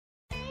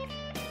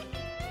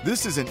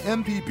This is an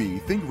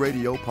MPB Think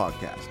Radio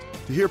podcast.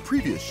 To hear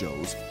previous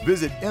shows,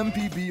 visit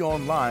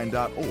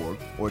mpbonline.org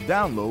or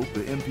download the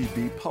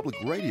MPB Public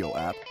Radio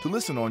app to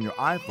listen on your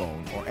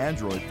iPhone or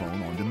Android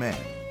phone on demand.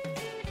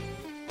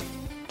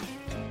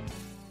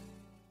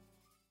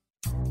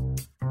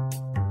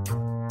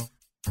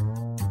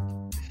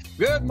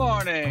 Good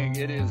morning.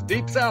 It is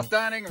Deep South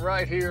Dining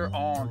right here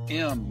on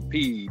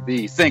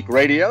MPB Think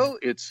Radio.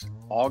 It's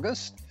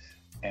August.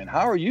 And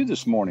how are you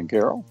this morning,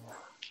 Carol?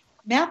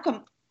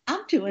 Malcolm,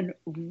 I'm doing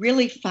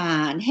really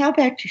fine. How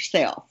about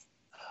yourself?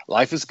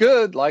 Life is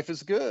good. Life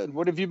is good.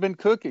 What have you been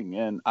cooking?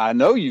 And I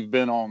know you've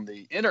been on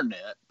the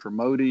internet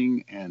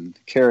promoting and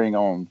carrying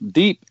on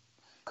deep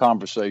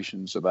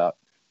conversations about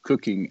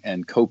cooking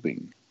and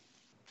coping.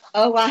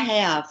 Oh, I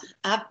have.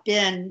 I've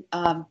been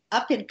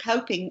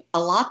coping a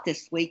lot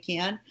this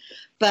weekend,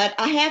 but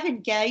I have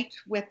engaged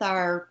with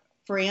our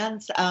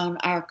friends on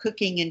our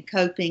Cooking and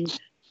Coping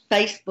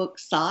Facebook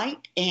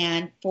site.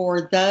 And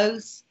for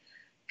those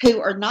who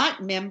are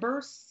not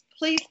members,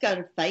 please go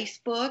to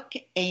Facebook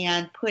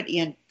and put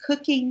in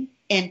Cooking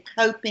and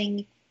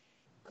Coping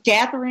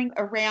Gathering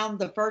Around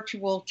the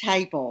Virtual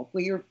Table.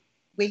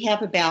 We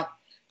have about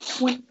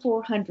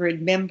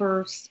 2,400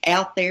 members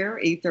out there,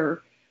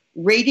 either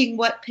reading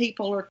what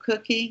people are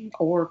cooking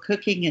or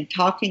cooking and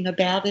talking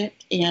about it.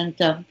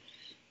 And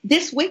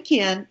this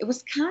weekend, it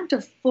was kind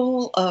of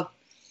full of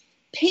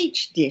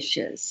peach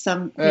dishes,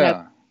 some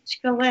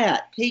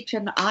chocolate, peach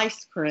and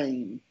ice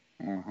cream.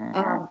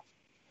 Mm-hmm.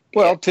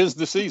 Well, 'tis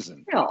the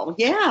season. Well,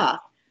 yeah.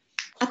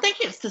 I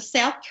think it's the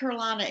South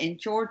Carolina and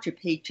Georgia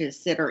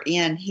peaches that are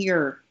in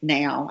here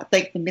now. I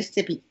think the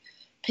Mississippi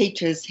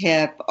peaches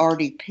have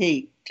already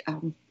peaked.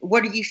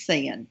 What are you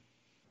seeing?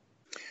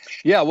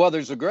 Yeah, well,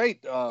 there's a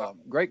great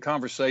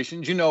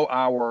conversations. You know,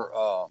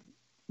 our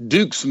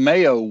Duke's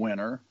Mayo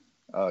winner,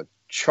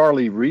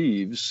 Charlie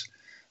Reeves,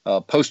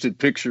 posted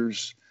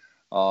pictures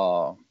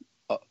from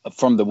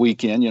the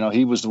weekend. You know,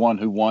 he was the one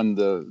who won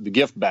the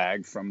gift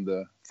bag from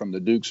the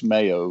Duke's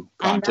Mayo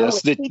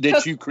contest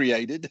that you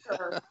created.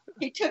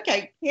 He took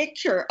a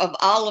picture of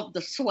all of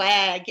the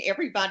swag.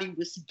 Everybody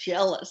was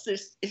jealous,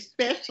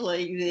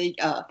 especially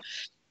the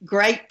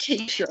great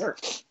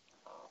T-shirt.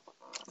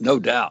 No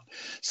doubt.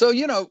 So,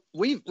 you know,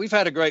 we've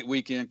had a great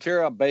weekend.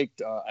 Kara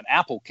baked an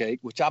apple cake,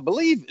 which I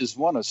believe is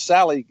one of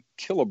Sally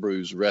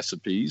Killebrew's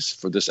recipes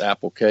for this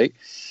apple cake.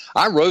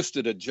 I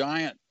roasted a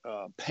giant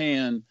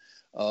pan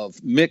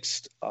of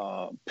mixed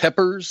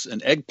peppers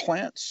and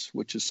eggplants,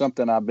 which is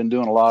something I've been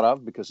doing a lot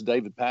of because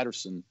David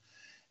Patterson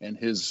and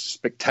his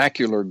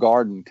spectacular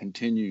garden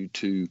continue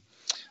to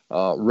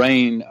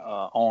rain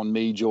on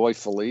me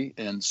joyfully.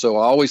 And so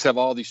I always have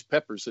all these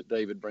peppers that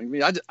David brings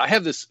me. I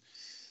have this.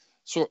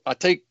 So I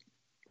take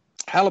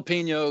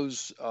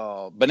jalapenos,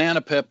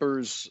 banana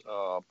peppers,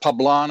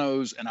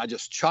 poblanos, and I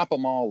just chop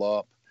them all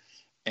up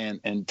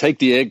and take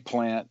the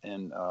eggplant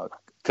and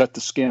cut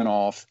the skin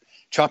off,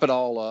 chop it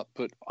all up,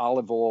 put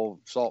olive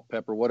oil, salt,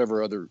 pepper,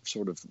 whatever other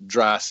sort of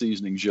dry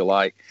seasonings you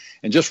like,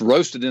 and just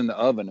roast it in the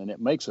oven. And it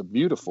makes a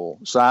beautiful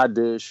side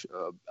dish,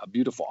 a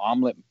beautiful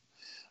omelet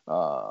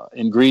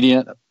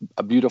ingredient,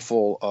 a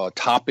beautiful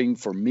topping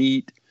for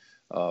meat.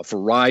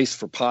 For rice,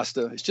 for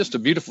pasta. It's just a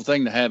beautiful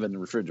thing to have in the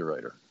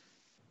refrigerator.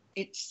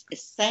 It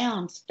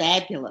sounds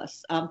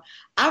fabulous.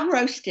 I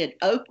roasted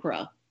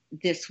okra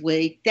this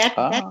week. That's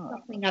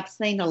something I've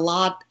seen a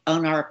lot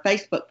on our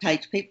Facebook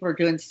page. People are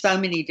doing so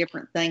many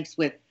different things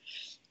with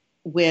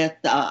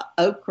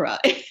okra.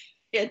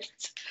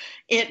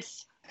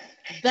 It's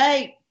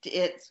baked,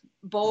 it's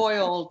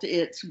boiled,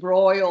 it's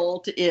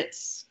broiled,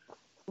 it's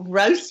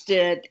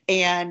roasted,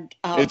 and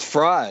it's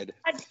fried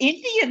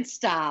Indian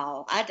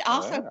style. I'd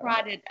also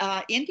fried it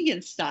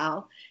Indian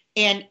style.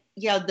 And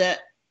the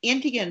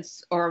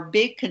Indians are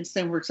big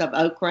consumers of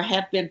okra,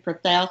 have been for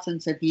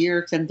thousands of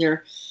years, and there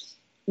are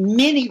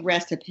many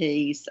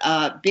recipes.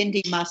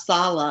 Bindi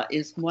masala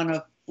is one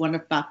of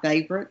my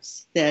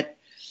favorites that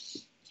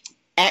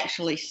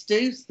actually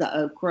stews the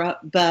okra,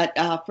 but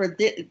for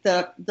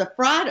the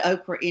fried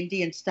okra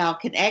Indian style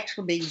can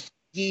actually be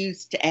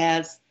used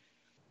as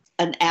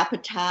an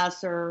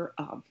appetizer,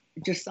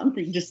 just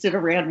something to sit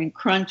around and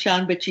crunch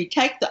on. But you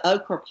take the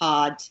okra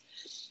pods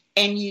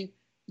and you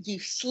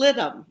slit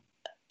them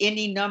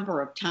any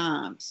number of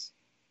times.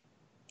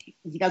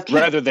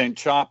 Rather than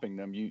chopping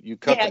them, you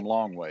cut them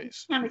long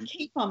ways. Kind of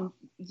keep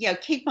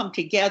them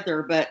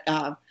together, but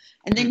and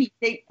then you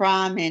deep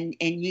fry them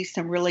and use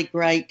some really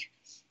great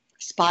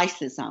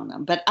spices on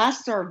them. But I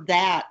served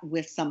that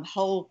with some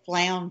whole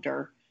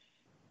flounder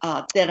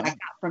that I got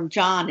from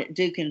John at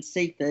Duke and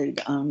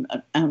Seafood on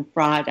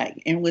Friday.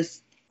 And it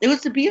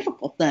was a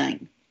beautiful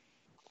thing.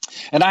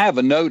 And I have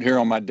a note here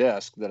on my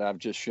desk that I've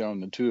just shown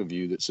the two of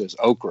you that says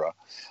okra,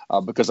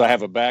 because I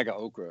have a bag of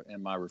okra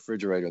in my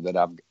refrigerator that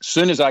as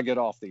soon as I get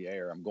off the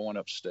air, I'm going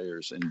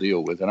upstairs and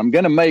deal with it. I'm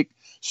going to make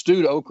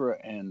stewed okra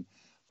and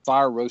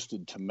fire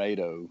roasted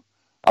tomato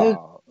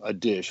a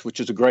dish, which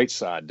is a great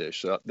side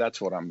dish. So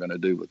that's what I'm going to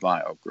do with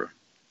my okra.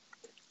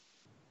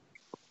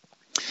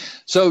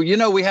 So,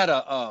 we had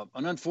an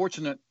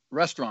unfortunate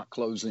restaurant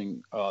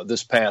closing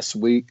this past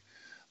week.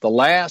 The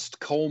last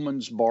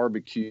Coleman's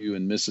Barbecue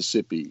in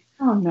Mississippi,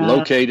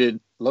 located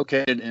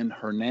in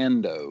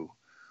Hernando,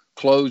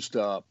 closed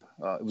up.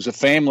 It was a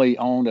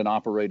family-owned and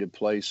operated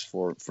place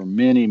for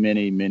many,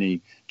 many,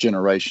 many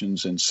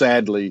generations, and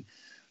sadly,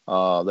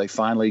 they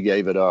finally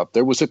gave it up.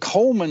 There was a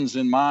Coleman's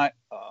in my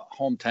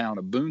hometown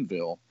of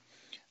Boonville,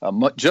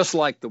 just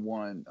like the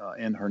one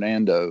in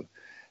Hernando.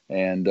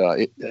 And,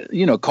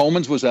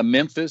 Coleman's was a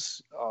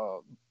Memphis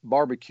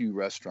barbecue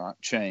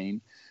restaurant chain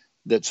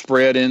that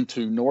spread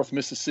into North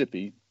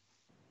Mississippi.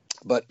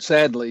 But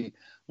sadly,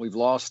 we've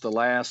lost the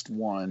last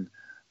one.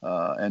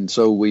 And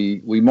so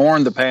we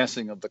mourn the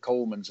passing of the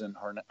Coleman's in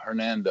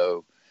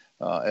Hernando.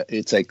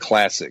 It's a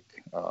classic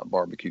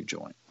barbecue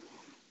joint.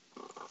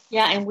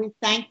 Yeah, and we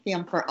thank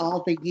them for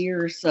all the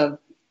years of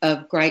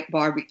great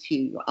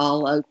barbecue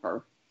all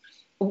over.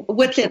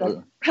 Was it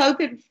a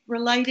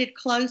COVID-related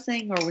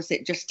closing, or was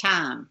it just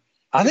time?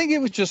 I think it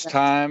was just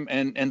time,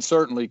 and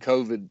certainly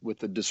COVID with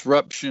the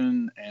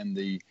disruption and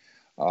the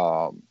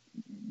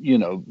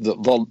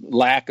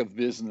lack of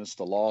business,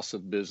 the loss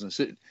of business.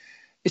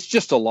 It's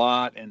just a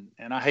lot, and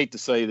I hate to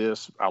say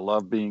this. I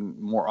love being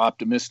more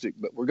optimistic,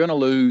 but we're going to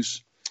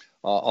lose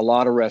a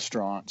lot of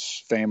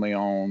restaurants,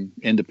 family-owned,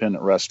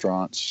 independent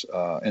restaurants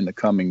in the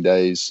coming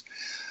days.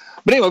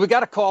 But anyway, we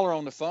got a caller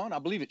on the phone. I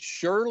believe it's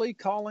Shirley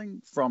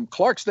calling from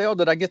Clarksdale.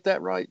 Did I get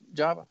that right,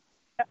 Java?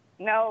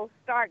 No,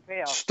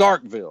 Starkville.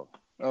 Starkville.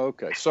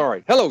 Okay,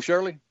 sorry. Hello,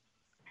 Shirley.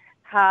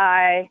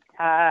 Hi,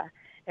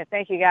 and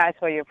thank you guys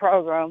for your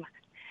program.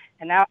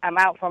 And now I'm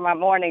out for my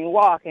morning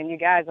walk, and you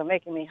guys are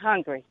making me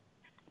hungry.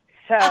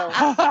 So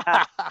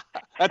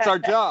that's our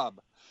job.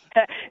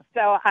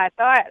 So I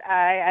thought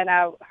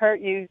I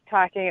heard you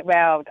talking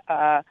about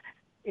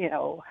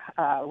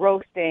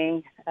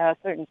roasting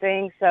certain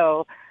things.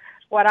 So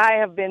what I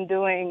have been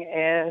doing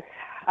is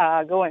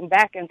going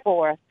back and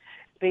forth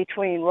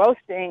between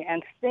roasting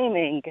and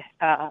steaming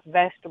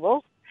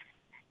vegetables.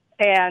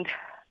 And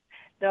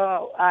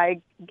so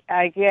I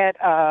get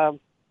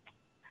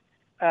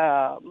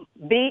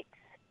beets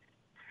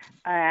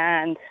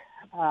and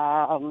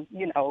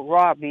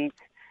raw beets,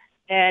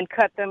 and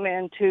cut them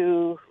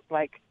into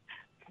like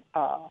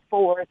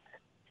fourths,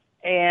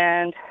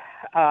 and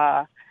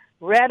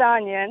red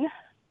onion,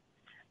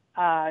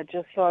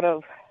 just sort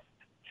of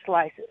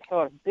slice it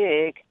sort of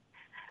big,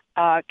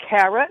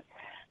 carrots,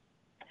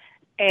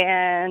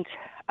 and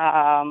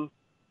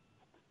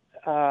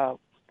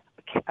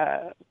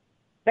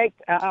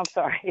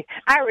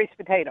Irish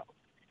potato.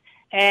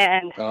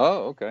 And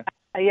okay.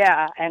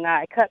 Yeah, and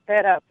I cut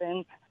that up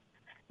in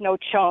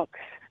chunks.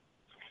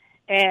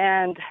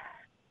 And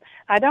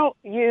I don't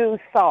use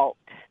salt.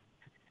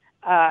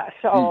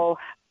 So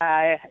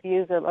I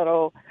use a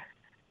little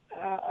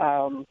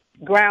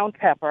ground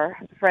pepper,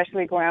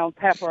 freshly ground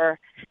pepper,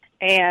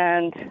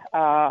 and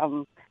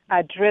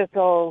I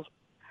drizzle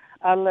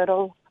a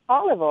little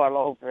olive oil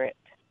over it.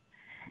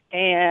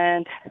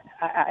 And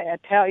I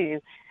tell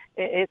you,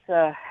 it's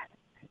a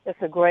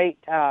great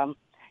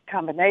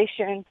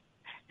combination.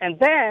 And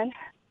then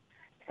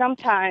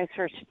sometimes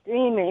for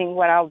steaming,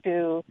 what I'll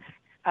do,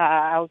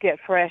 I'll get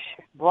fresh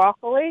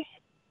broccoli,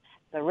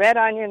 the red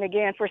onion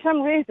again. For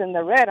some reason,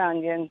 the red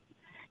onion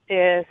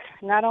is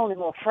not only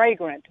more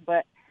fragrant,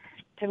 but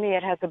to me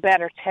it has a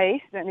better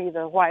taste than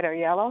either white or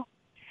yellow.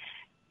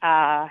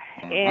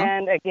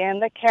 And again,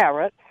 the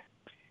carrots.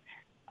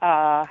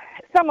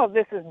 Some of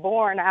this is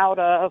born out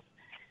of,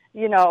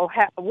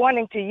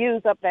 wanting to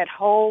use up that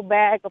whole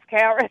bag of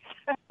carrots.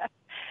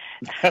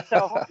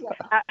 So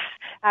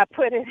I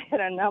put it in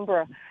a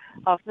number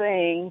of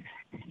things,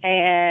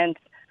 and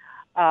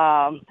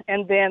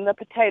then the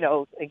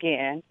potatoes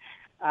again.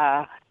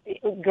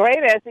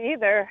 Great as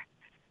either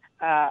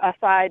a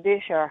side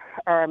dish or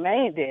a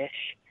main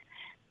dish.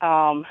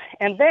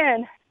 And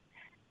then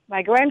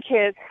my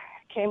grandkids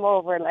came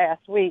over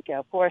last week.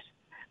 Of course,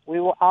 we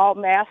were all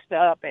masked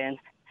up, and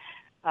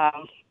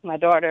my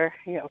daughter,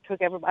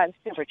 took everybody's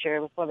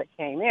temperature before they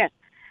came in.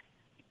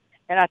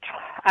 And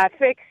I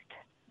fixed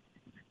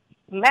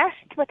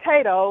mashed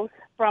potatoes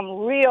from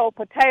real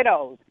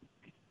potatoes.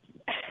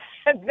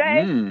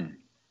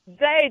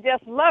 They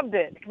just loved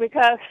it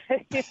because,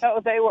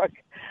 they were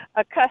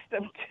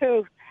accustomed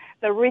to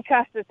the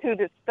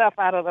reconstituted stuff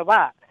out of the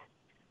box.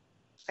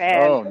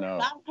 And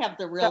I have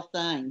the real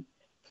thing.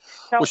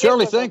 So well,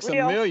 Shirley, thanks a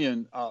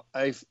million.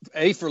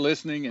 A, for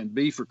listening, and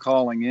B, for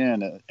calling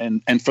in,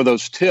 and for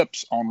those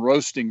tips on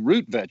roasting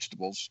root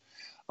vegetables,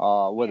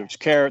 whether it's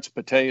carrots,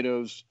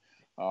 potatoes,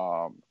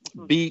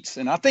 beets.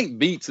 And I think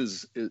beets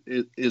is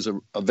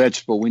a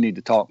vegetable we need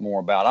to talk more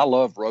about. I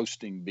love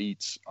roasting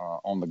beets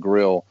on the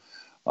grill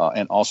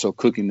and also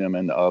cooking them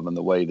in the oven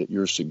the way that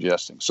you're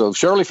suggesting. So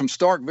Shirley from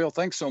Starkville,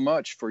 thanks so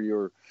much for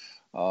your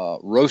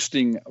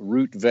roasting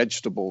root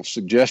vegetable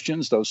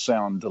suggestions. Those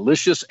sound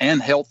delicious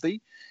and healthy.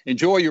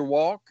 Enjoy your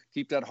walk.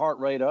 Keep that heart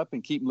rate up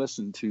and keep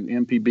listening to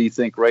MPB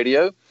Think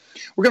Radio.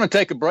 We're going to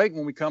take a break.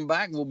 When we come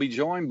back, we'll be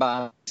joined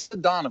by Lisa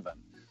Donovan,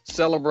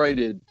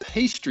 celebrated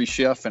pastry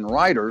chef and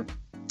writer,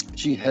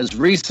 She has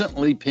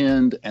recently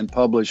penned and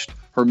published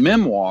her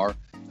memoir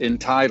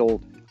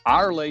entitled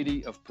Our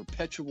Lady of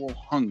Perpetual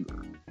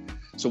Hunger.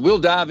 So we'll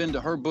dive into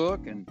her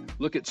book and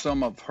look at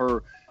some of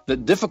the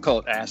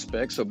difficult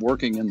aspects of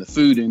working in the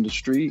food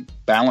industry,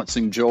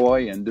 balancing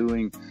joy and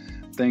doing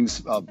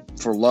things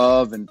for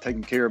love and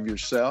taking care of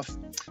yourself.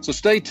 So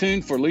stay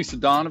tuned for Lisa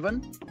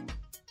Donovan.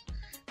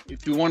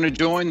 If you want to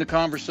join the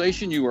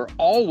conversation, you are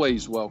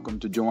always welcome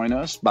to join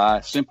us by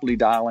simply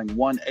dialing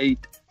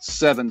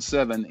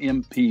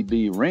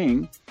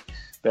 1-877-MPB-RING.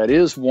 That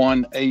is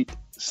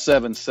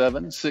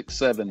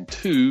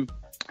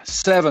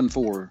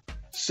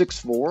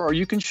 1-877-672-7464. Or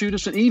you can shoot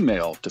us an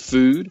email to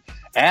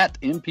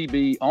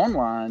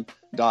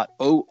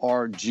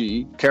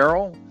food@mpbonline.org.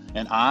 Carol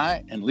and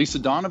I and Lisa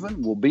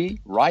Donovan will be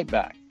right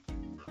back.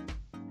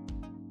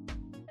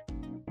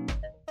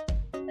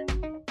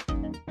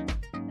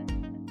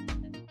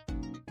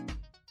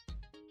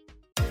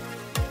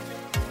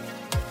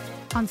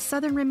 On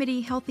Southern Remedy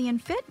Healthy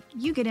and Fit,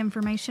 you get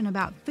information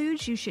about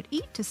foods you should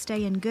eat to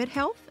stay in good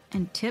health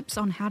and tips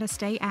on how to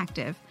stay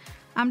active.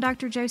 I'm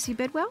Dr. Josie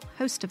Bidwell,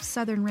 host of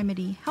Southern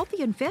Remedy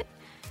Healthy and Fit,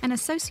 and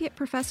Associate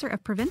Professor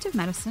of Preventive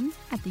Medicine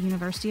at the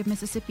University of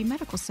Mississippi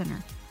Medical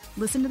Center.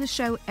 Listen to the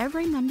show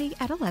every Monday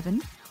at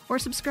 11 or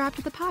subscribe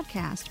to the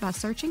podcast by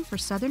searching for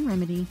Southern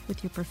Remedy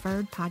with your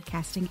preferred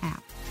podcasting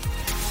app.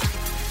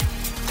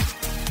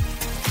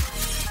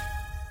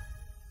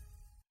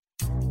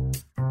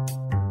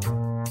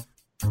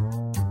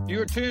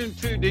 You're tuned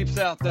to Deep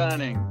South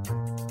Dining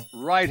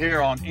right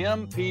here on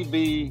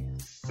MPB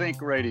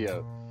Think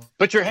Radio.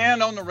 Put your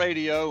hand on the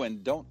radio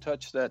and don't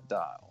touch that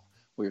dial.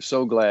 We're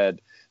so glad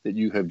that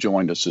you have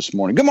joined us this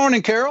morning. Good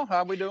morning, Carol.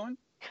 How are we doing?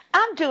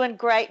 I'm doing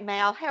great,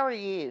 Mal. How are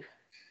you?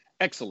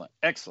 Excellent,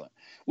 excellent.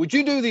 Would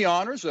you do the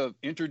honors of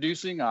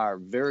introducing our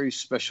very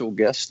special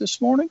guest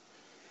this morning?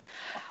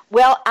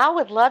 Well, I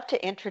would love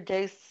to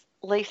introduce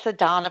Lisa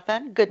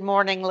Donovan. Good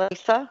morning,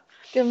 Lisa.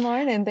 Good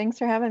morning. Thanks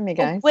for having me,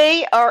 guys.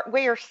 We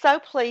are so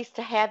pleased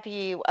to have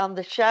you on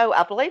the show.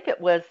 I believe it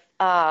was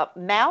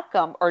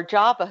Malcolm or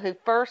Java who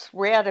first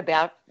read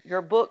about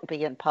your book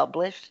being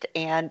published,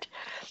 and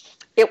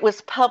it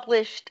was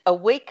published a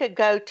week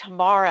ago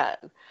tomorrow.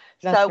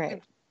 That's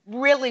right.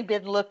 We've really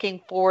been looking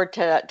forward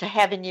to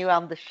having you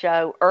on the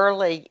show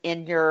early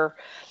in your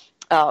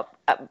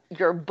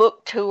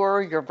book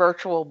tour, your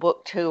virtual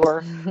book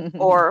tour,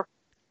 or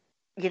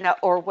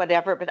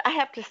whatever. But I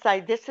have to say,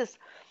 this is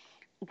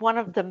one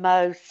of the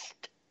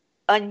most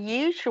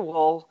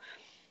unusual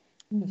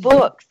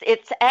books.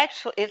 It's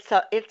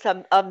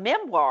a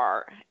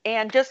memoir,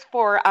 and just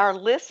for our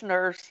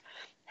listeners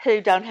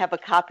who don't have a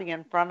copy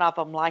in front of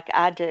them like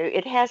I do,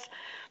 it has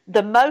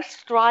the most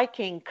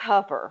striking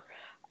cover.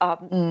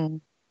 Our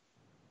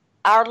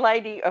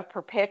Lady of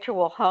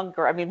Perpetual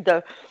Hunger. I mean,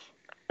 the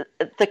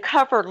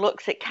cover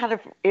looks,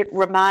 it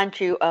reminds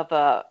you of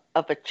a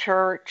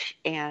church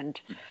and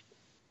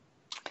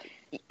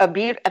a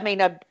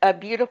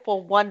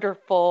beautiful,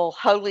 wonderful,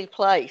 holy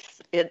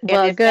place. Good.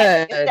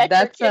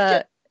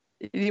 That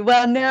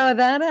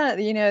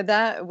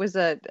was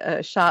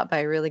a shot by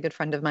a really good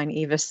friend of mine,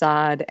 Eva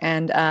Saad,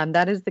 and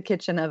that is the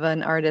kitchen of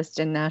an artist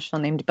in Nashville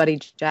named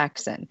Buddy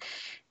Jackson.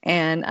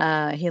 And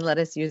he let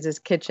us use his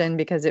kitchen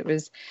because it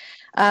was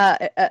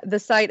the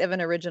site of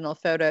an original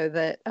photo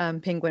that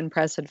Penguin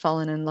Press had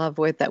fallen in love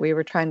with, that we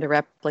were trying to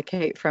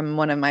replicate from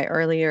one of my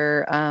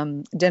earlier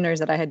dinners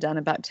that I had done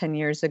about 10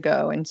 years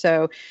ago. And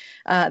so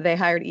they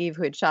hired Eve,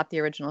 who had shot the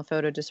original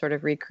photo, to sort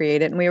of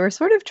recreate it. And we were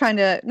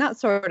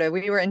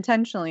we were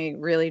intentionally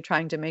really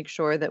trying to make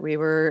sure that we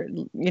were,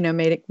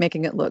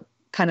 making it look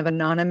kind of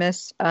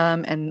anonymous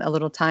and a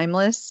little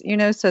timeless,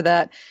 so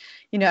that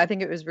I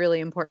think it was really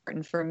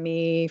important for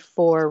me,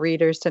 for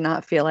readers to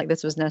not feel like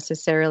this was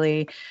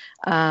necessarily,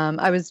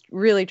 I was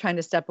really trying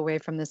to step away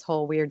from this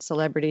whole weird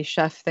celebrity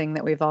chef thing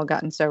that we've all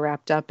gotten so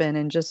wrapped up in,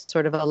 and just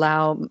sort of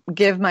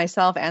give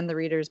myself and the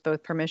readers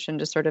both permission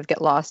to sort of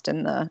get lost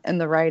in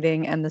the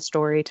writing and the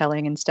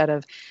storytelling instead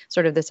of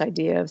sort of this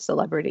idea of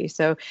celebrity.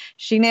 So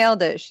she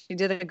nailed it. She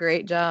did a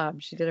great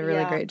job. She did a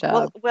really great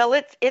job. Well,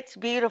 it's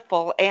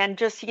beautiful. And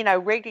just,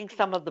 reading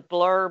some of the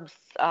blurbs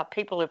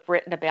people have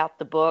written about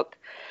the book,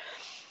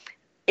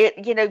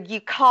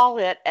 you call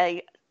it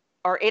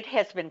it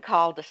has been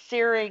called a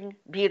searing,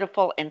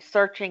 beautiful, and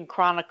searching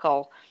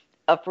chronicle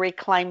of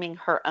reclaiming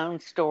her own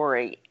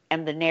story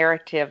and the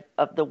narrative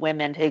of the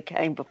women who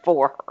came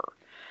before her.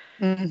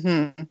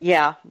 Mm-hmm.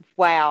 Yeah.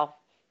 Wow.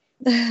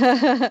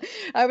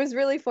 I was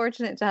really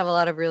fortunate to have a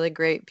lot of really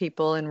great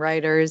people and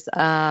writers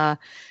come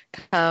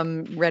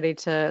ready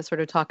to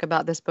sort of talk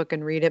about this book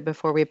and read it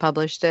before we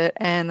published it.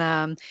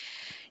 And,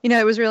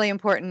 it was really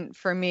important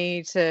for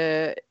me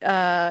to,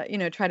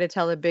 try to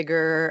tell a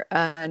bigger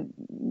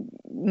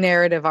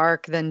narrative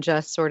arc than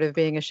just sort of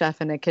being a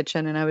chef in a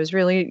kitchen. And I was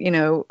really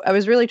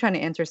trying to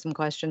answer some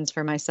questions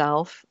for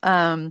myself.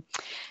 And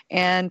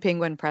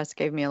Penguin Press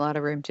gave me a lot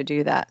of room to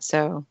do that.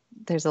 So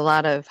there's a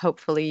lot of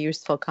hopefully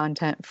useful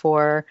content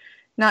for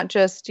not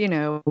just,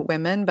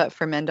 women, but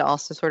for men to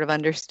also sort of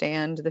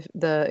understand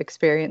the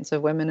experience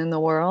of women in the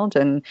world.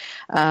 And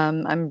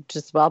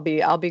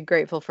I'll be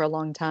grateful for a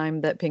long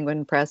time that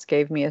Penguin Press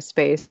gave me a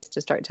space to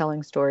start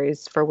telling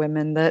stories for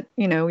women that,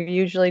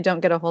 usually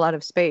don't get a whole lot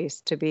of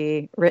space to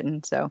be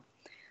written. So.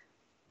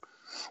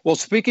 Well,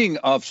 speaking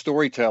of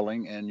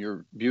storytelling and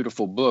your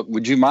beautiful book,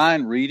 would you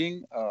mind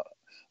reading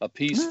a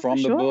piece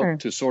from the book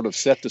to sort of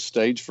set the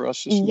stage for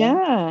us this morning?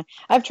 Yeah,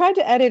 I've tried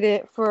to edit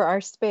it for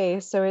our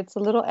space, so it's a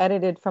little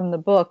edited from the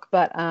book,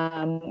 but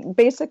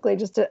basically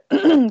just to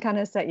kind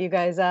of set you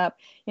guys up,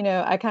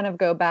 I kind of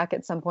go back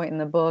at some point in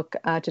the book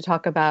to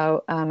talk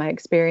about my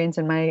experience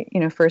in my,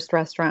 first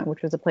restaurant,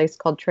 which was a place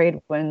called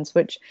Tradewinds,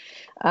 which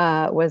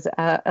was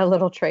a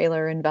little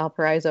trailer in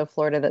Valparaiso,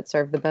 Florida, that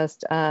served the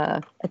best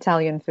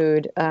Italian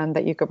food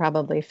that you could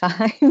probably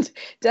find.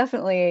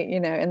 Definitely,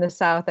 in the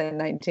South in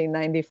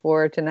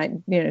 1994 to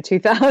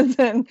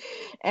 2000.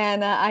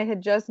 And I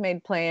had just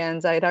made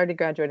plans. I had already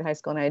graduated high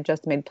school and I had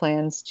just made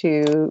plans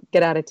to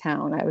get out of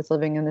town. I was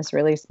living in this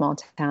really small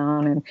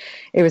town and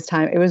it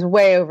was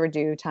way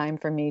overdue time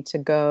for me to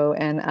go.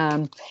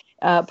 And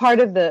part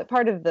of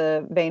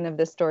the vein of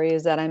this story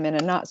is that I'm in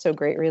a not so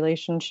great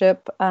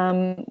relationship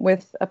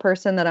with a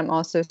person that I'm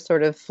also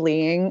sort of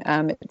fleeing.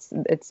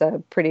 It's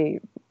a pretty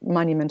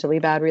monumentally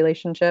bad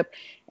relationship,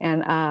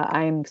 and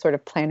I'm sort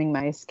of planning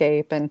my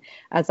escape. And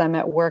as I'm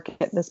at work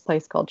at this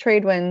place called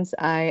Tradewinds,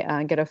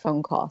 I get a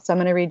phone call. So I'm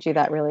going to read you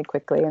that really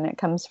quickly, and it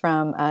comes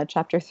from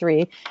chapter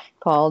 3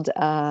 called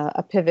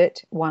A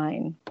Pivot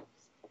Wine.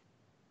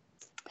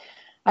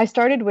 I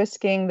started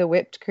whisking the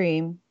whipped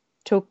cream,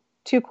 took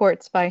 2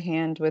 quarts by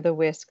hand with a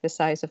whisk the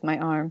size of my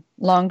arm,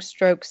 long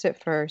strokes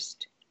at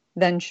first,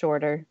 then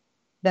shorter,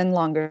 then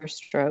longer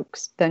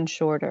strokes, then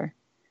shorter.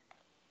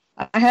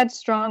 I had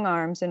strong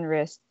arms and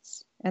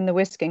wrists, and the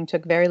whisking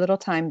took very little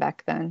time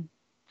back then.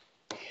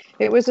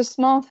 It was a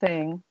small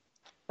thing,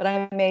 but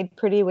I made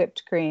pretty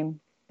whipped cream,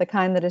 the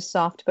kind that is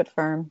soft but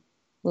firm,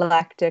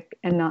 lactic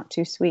and not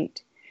too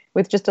sweet,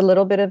 with just a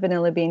little bit of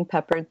vanilla bean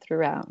peppered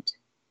throughout.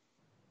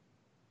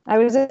 I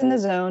was in the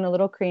zone, a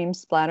little cream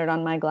splattered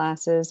on my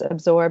glasses,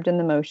 absorbed in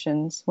the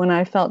motions, when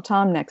I felt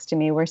Tom next to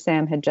me where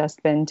Sam had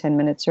just been 10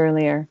 minutes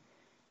earlier.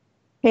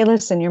 Hey,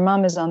 listen, your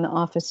mom is on the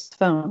office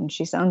phone.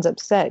 She sounds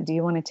upset. Do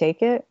you want to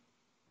take it?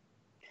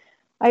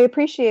 I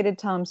appreciated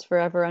Tom's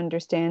forever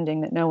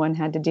understanding that no one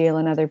had to deal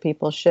in other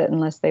people's shit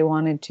unless they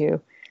wanted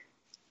to.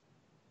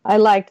 I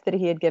liked that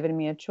he had given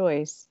me a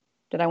choice.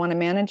 Did I want to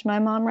manage my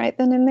mom right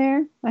then and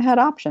there? I had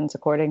options,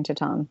 according to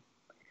Tom.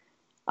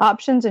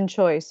 Options and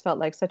choice felt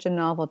like such a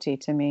novelty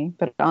to me,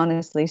 but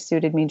honestly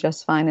suited me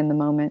just fine in the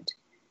moment.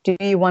 Do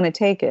you want to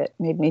take it?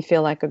 Made me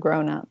feel like a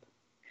grown-up.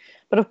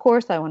 But of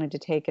course I wanted to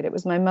take it. It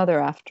was my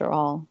mother after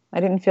all. I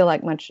didn't feel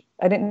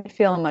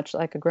much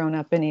like a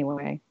grown-up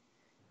anyway.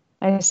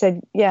 I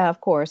said, yeah,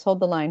 of course, hold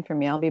the line for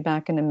me. I'll be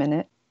back in a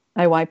minute.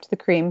 I wiped the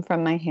cream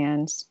from my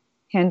hands,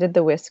 handed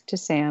the whisk to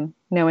Sam,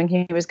 knowing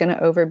he was going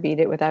to overbeat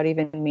it without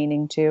even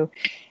meaning to,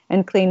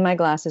 and cleaned my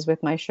glasses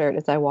with my shirt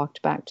as I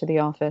walked back to the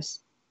office.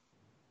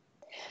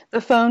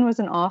 The phone was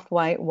an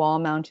off-white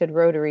wall-mounted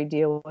rotary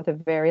deal with a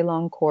very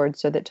long cord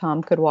so that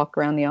Tom could walk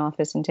around the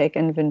office and take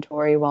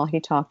inventory while he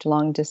talked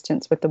long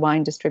distance with the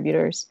wine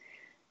distributors.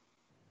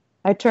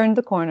 I turned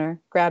the corner,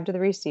 grabbed the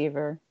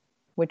receiver,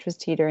 which was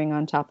teetering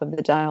on top of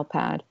the dial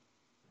pad.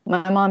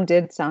 My mom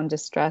did sound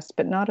distressed,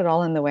 but not at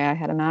all in the way I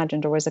had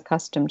imagined or was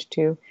accustomed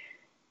to.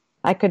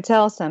 I could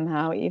tell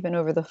somehow, even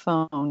over the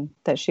phone,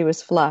 that she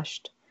was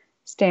flushed,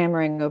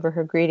 stammering over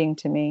her greeting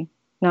to me,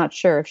 not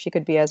sure if she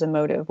could be as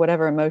emotive,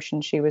 whatever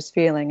emotion she was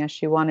feeling, as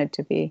she wanted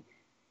to be.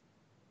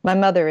 My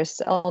mother is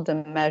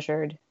seldom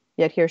measured,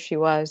 yet here she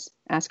was,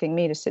 asking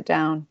me to sit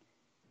down.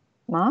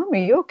 Mom, are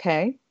you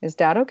okay? Is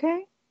Dad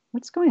okay?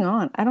 What's going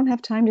on? I don't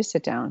have time to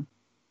sit down.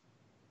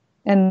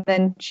 And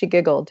then she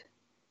giggled.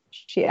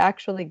 She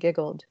actually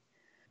giggled.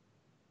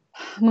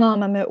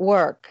 Mom, I'm at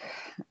work.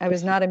 I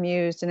was not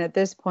amused, and at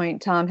this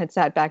point, Tom had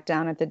sat back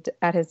down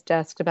at his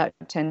desk about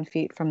 10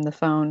 feet from the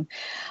phone.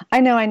 I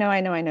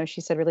know,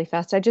 she said really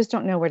fast. I just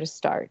don't know where to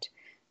start.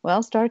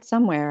 Well, start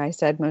somewhere, I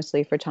said,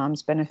 mostly for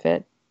Tom's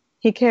benefit.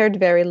 He cared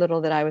very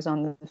little that I was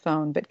on the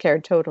phone, but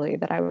cared totally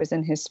that I was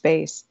in his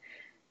space.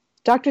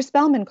 Dr.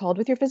 Spellman called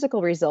with your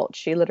physical results,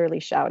 she literally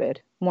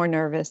shouted, more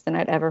nervous than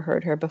I'd ever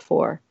heard her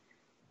before.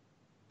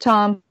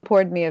 Tom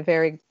poured me a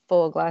very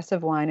full glass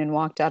of wine and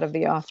walked out of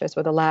the office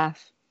with a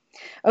laugh.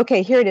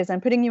 Okay, here it is. I'm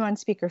putting you on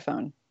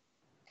speakerphone.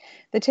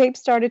 The tape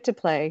started to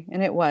play,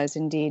 and it was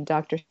indeed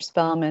Dr.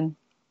 Spellman.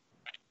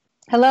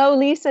 Hello,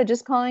 Lisa,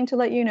 just calling to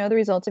let you know the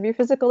results of your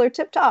physical are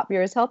tip-top.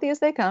 You're as healthy as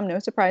they come, no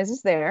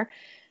surprises there.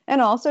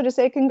 And also to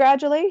say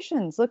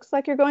congratulations. Looks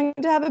like you're going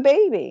to have a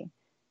baby.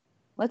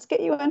 Let's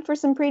get you in for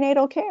some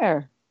prenatal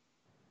care.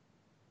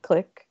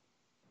 Click.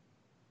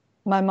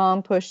 My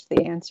mom pushed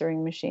the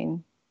answering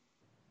machine.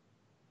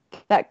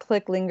 That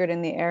click lingered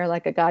in the air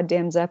like a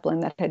goddamn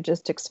Zeppelin that had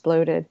just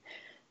exploded.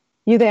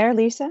 You there,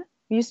 Lisa?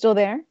 You still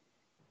there?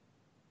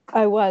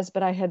 I was,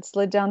 but I had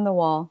slid down the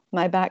wall,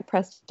 my back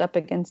pressed up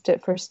against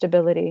it for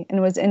stability,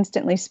 and was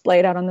instantly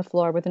splayed out on the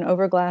floor with an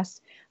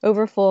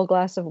overfull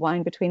glass of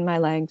wine between my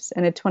legs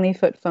and a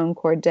 20-foot phone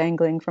cord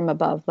dangling from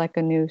above like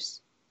a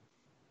noose.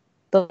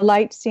 The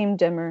light seemed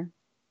dimmer.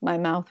 My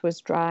mouth was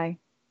dry.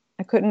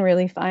 I couldn't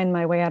really find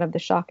my way out of the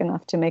shock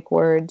enough to make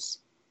words.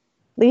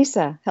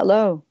 Lisa,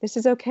 hello. This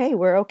is okay.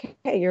 We're okay.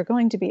 You're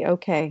going to be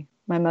okay,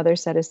 my mother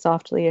said as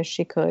softly as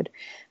she could,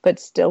 but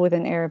still with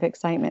an air of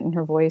excitement in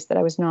her voice that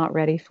I was not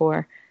ready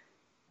for.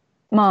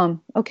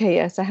 Mom, okay,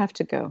 yes, I have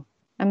to go.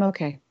 I'm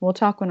okay. We'll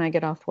talk when I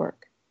get off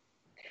work.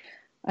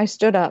 I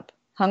stood up,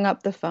 hung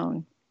up the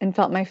phone, and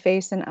felt my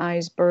face and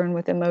eyes burn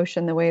with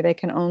emotion the way they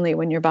can only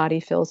when your body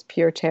feels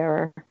pure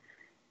terror.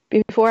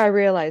 Before I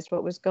realized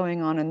what was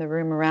going on in the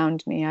room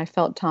around me, I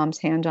felt Tom's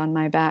hand on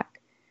my back.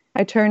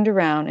 I turned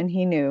around, and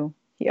he knew.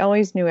 He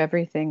always knew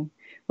everything,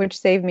 which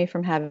saved me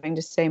from having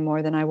to say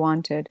more than I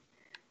wanted.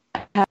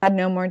 I had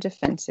no more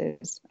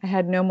defenses. I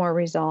had no more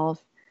resolve.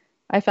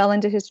 I fell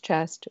into his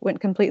chest,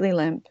 went completely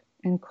limp,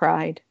 and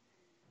cried.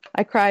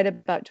 I cried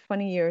about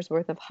 20 years'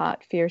 worth of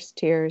hot, fierce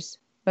tears,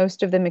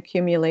 most of them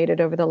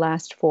accumulated over the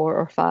last 4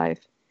 or 5.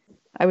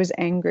 I was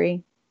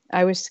angry.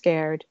 I was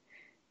scared.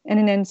 In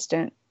an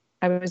instant,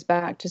 I was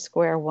back to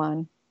square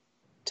one.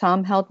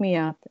 Tom held me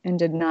up and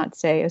did not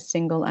say a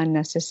single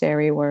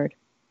unnecessary word.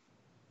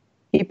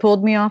 He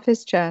pulled me off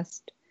his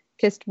chest,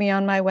 kissed me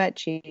on my wet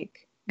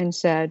cheek, and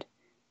said,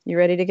 "You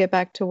ready to get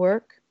back to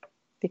work?"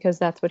 Because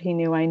that's what he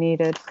knew I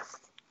needed.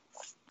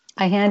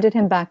 I handed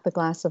him back the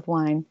glass of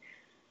wine,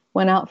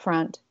 went out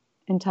front,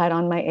 and tied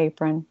on my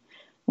apron,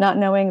 not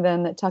knowing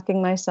then that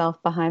tucking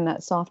myself behind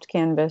that soft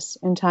canvas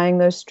and tying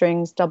those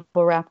strings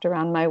double wrapped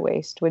around my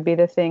waist would be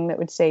the thing that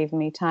would save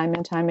me time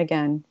and time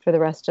again for the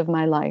rest of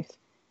my life.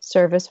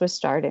 Service was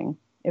starting.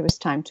 It was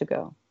time to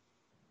go.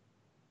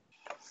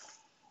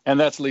 And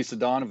that's Lisa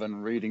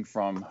Donovan reading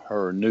from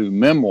her new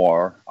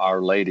memoir,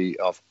 Our Lady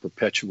of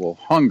Perpetual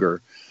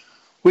Hunger,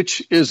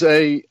 which is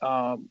a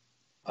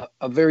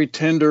very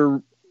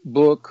tender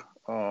book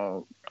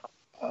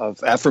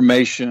of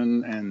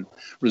affirmation and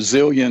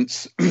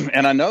resilience.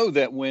 And I know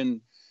that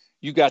when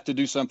you got to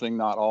do something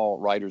not all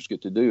writers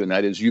get to do, and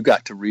that is you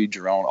got to read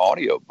your own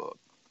audiobook.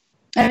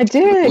 I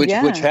did, which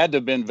yeah. Which had to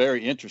have been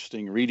very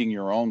interesting, reading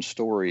your own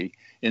story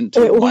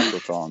into a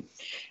microphone.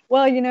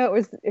 Well,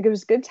 it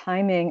was good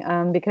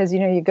timing because,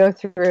 you go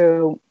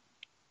through,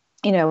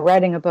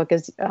 writing a book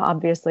is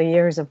obviously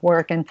years of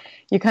work, and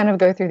you kind of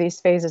go through these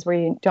phases where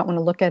you don't want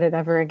to look at it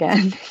ever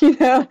again,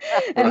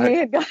 And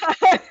Right.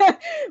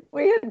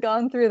 we had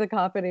gone through the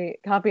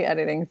copy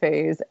editing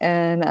phase,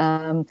 and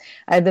I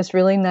had this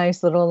really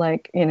nice little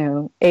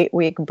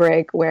 8-week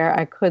break where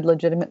I could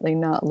legitimately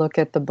not look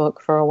at the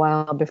book for a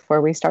while before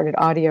we started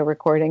audio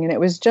recording, and it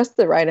was just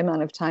the right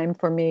amount of time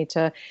for me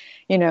to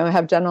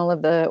have done all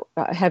of the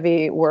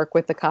heavy work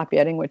with the copy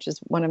editing, which is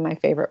one of my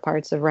favorite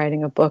parts of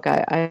writing a book.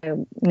 I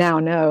now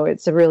know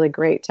it's a really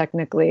great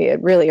technically.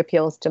 It really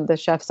appeals to the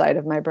chef side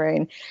of my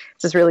brain.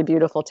 It's this really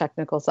beautiful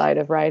technical side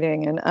of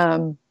writing,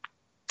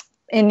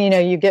 and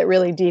you get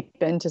really deep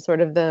into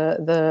sort of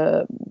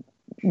the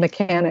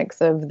mechanics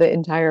of the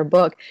entire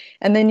book,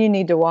 and then you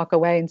need to walk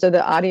away. And so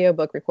the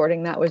audiobook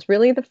recording, that was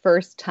really the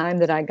first time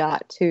that I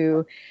got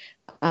to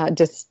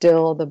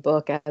distill the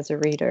book as a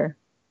reader.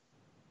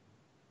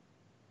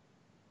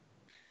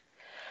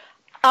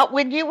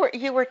 When you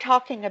were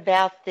talking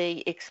about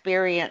the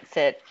experience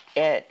at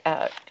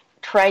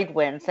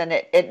Tradewinds, and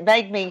it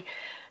made me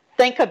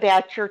think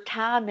about your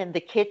time in the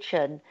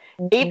kitchen.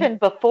 Mm-hmm. Even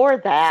before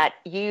that,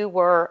 you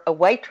were a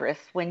waitress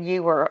when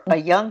you were a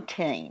young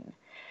teen.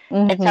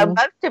 Mm-hmm. And so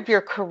most of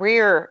your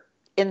career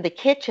in the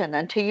kitchen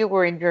until you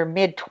were in your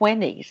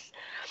mid-20s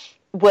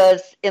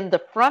was in the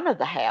front of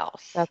the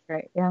house. That's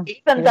right, yeah.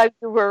 Even though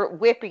you were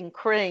whipping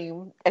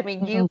cream, I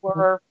mean, you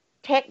were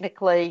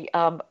technically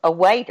a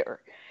waiter.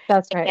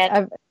 That's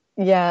right.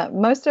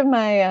 Most of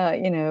my,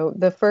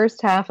 the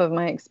first half of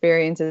my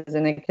experiences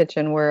in a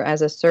kitchen were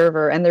as a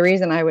server. And the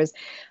reason I was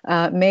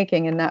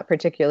making in that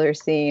particular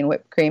scene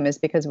whipped cream is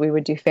because we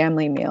would do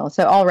family meals.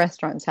 So all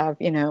restaurants have,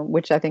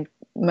 which I think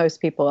most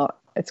people,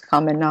 it's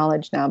common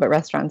knowledge now, but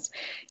restaurants,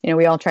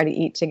 we all try to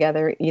eat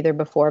together either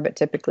before, but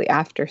typically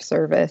after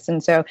service.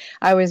 And so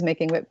I was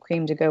making whipped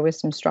cream to go with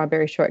some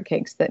strawberry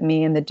shortcakes that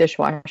me and the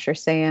dishwasher,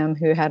 Sam,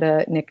 who had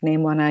a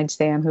nickname One-Eyed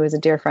Sam, who was a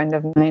dear friend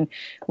of mine,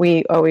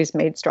 we always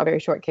made strawberry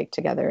shortcake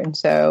together. And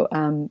so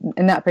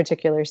in that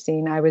particular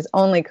scene, I was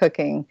only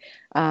cooking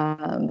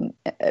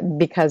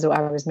because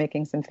I was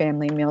making some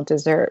family meal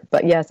dessert.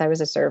 But yes, I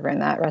was a server in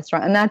that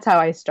restaurant. And that's how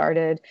I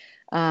started.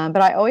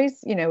 But I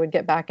always, would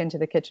get back into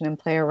the kitchen and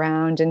play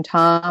around. And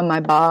Tom,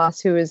 my boss,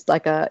 who is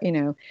like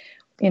I'm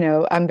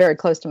very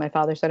close to my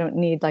father, so I don't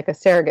need like a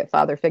surrogate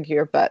father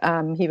figure, but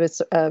he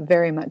was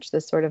very much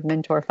this sort of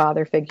mentor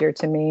father figure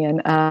to me.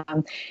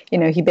 And,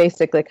 he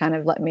basically kind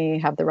of let me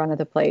have the run of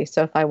the place.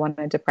 So if I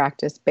wanted to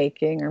practice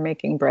baking or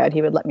making bread,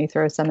 he would let me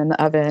throw some in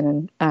the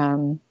oven.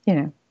 And,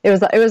 it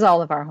was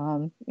all of our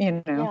home,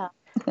 Yeah.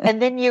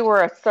 And then you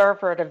were a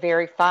server at a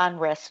very fine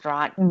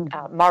restaurant,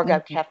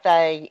 Margot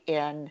Cafe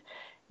in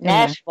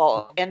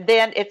Nashville. And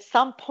then at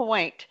some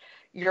point,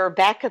 your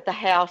back of the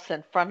house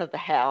and front of the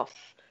house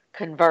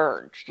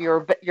converged.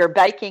 You're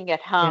baking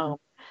at home.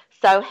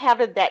 So how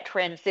did that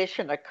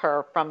transition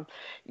occur from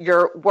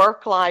your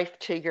work life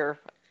to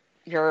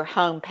your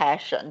home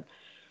passion?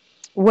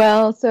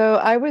 Well, so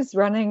I was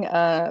running,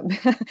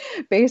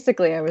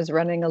 basically I was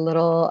running a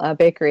little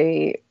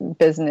bakery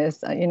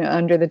business,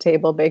 under the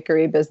table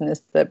bakery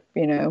business that,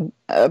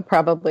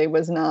 probably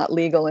was not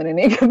legal in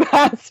any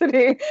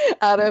capacity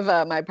out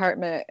of my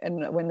apartment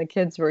and when the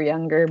kids were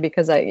younger,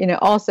 because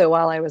also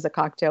while I was a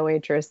cocktail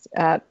waitress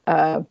at,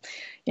 a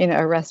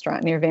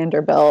restaurant near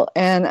Vanderbilt.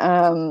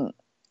 And,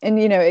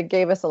 it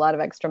gave us a lot of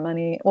extra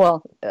money,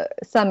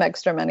 some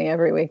extra money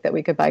every week that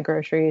we could buy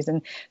groceries.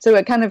 And so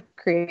it kind of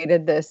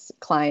created this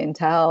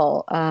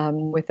clientele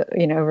with,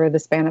 over the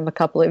span of a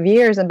couple of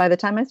years. And by the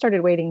time I started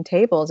waiting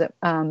tables at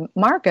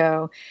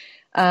Margot,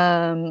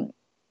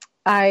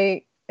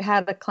 I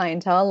had a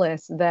clientele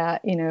list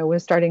that,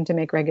 was starting to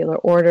make regular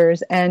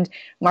orders. And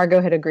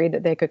Margot had agreed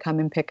that they could come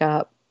and pick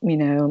up,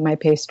 my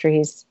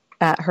pastries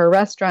at her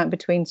restaurant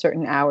between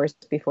certain hours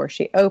before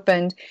she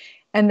opened.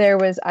 And I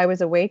was I was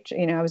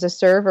a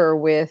server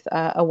with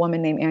a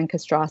woman named Ann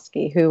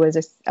Kostrowski, who was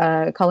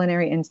a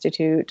Culinary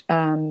Institute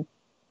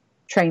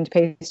trained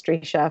pastry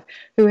chef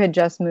who had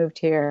just moved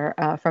here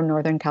from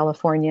Northern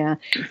California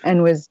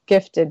and was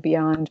gifted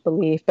beyond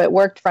belief, but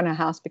worked front of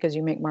house because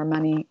you make more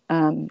money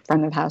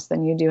front of house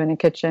than you do in a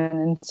kitchen.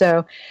 And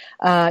so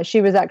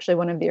she was actually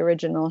one of the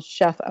original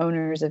chef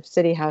owners of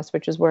City House,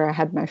 which is where I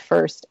had my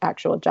first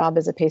actual job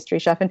as a pastry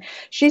chef. And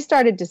she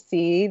started to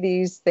see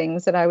these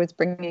things that I was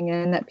bringing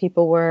in that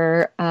people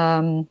were,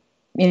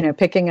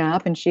 picking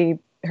up, and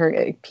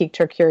it piqued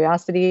her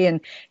curiosity, and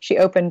she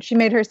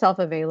made herself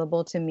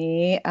available to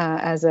me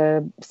as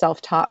a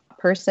self-taught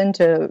person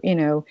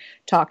to,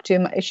 talk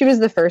to. She was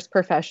the first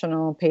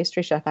professional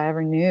pastry chef I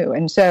ever knew.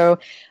 And so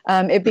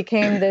it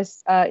became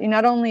this,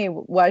 not only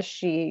was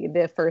she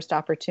the first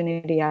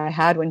opportunity I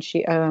had when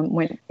she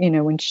went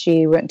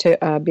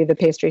to be the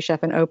pastry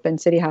chef and opened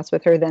City House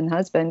with her then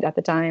husband at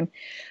the time,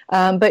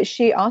 but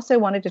she also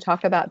wanted to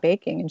talk about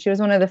baking. And she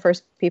was one of the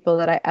first people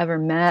that I ever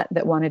met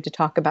that wanted to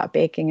talk about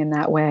baking in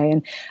that way.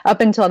 And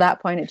up until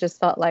that point, it just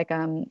felt like,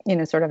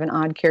 sort of an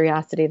odd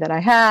curiosity that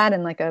I had,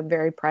 and like a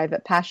very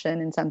private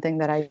passion, and something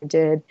that I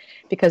did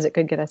because it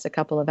could get us a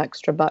couple of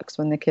extra bucks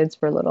when the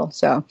kids were little.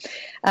 So,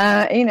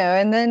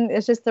 and then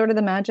it's just sort of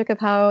the magic of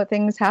how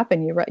things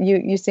happen.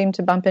 You seem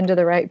to bump into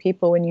the right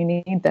people when you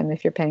need them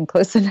if you're paying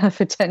close enough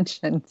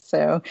attention.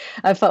 So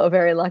I felt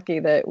very lucky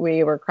that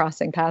we were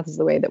crossing paths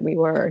the way that we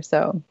were.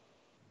 So.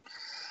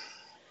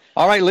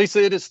 All right,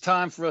 Lisa, it is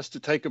time for us to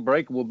take a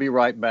break. We'll be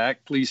right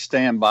back. Please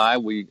stand by.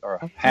 We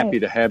are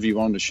happy to have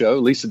you on the show.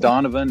 Lisa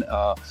Donovan,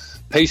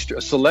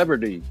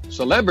 celebrity,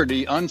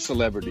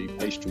 uncelebrity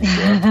pastry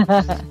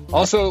chef.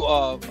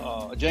 Also,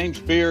 James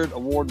Beard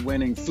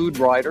award-winning food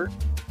writer,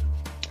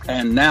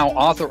 and now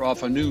author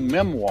of a new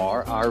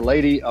memoir, Our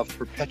Lady of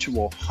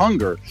Perpetual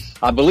Hunger.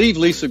 I believe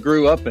Lisa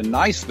grew up in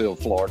Niceville,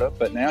 Florida,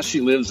 but now she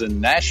lives in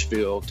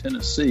Nashville,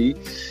 Tennessee.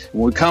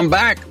 When we come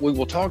back, we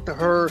will talk to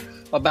her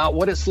about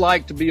what it's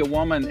like to be a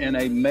woman in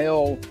a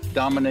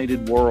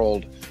male-dominated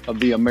world of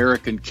the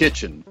American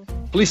kitchen.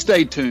 Please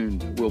stay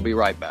tuned. We'll be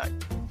right back.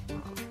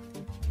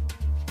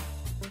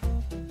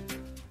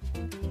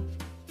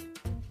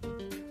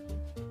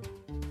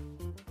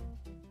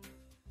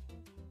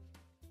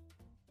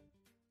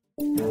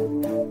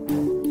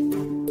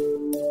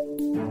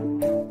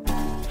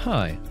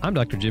 Hi, I'm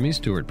Dr. Jimmy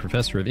Stewart,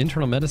 Professor of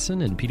Internal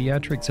Medicine and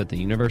Pediatrics at the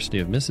University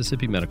of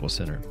Mississippi Medical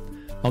Center.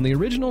 On the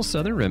original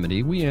Southern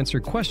Remedy, we answer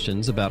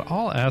questions about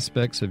all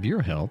aspects of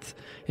your health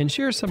and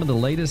share some of the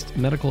latest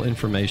medical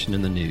information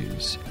in the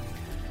news.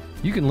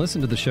 You can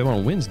listen to the show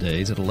on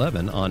Wednesdays at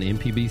 11 on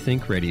MPB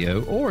Think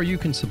Radio, or you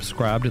can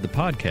subscribe to the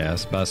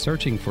podcast by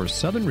searching for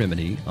Southern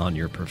Remedy on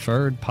your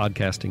preferred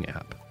podcasting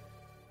app.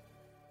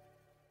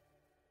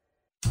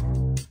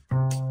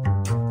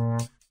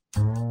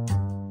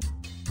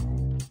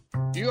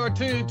 You are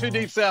tuned to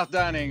Deep South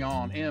Dining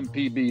on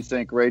MPB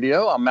Think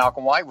Radio. I'm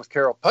Malcolm White with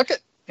Carol Puckett,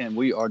 and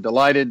we are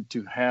delighted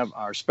to have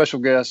our special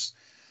guest,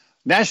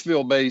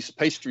 Nashville-based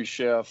pastry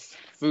chef,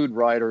 food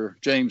writer,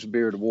 James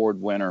Beard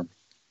Award winner,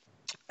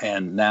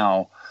 and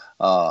now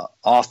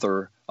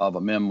author of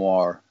a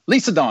memoir,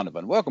 Lisa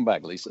Donovan. Welcome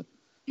back, Lisa.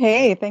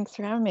 Hey, thanks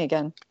for having me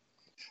again.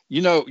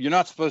 You're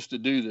not supposed to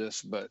do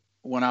this, but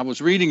when I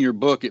was reading your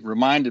book, it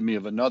reminded me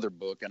of another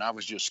book, and I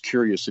was just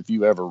curious if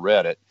you ever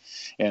read it.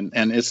 And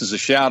this is a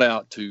shout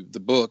out to the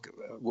book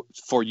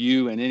for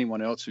you and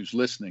anyone else who's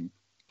listening.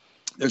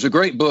 There's a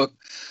great book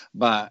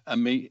by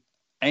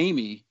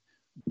Amy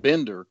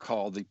Bender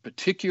called The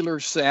Particular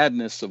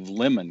Sadness of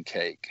Lemon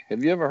Cake.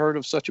 Have you ever heard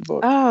of such a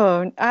book?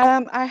 Oh,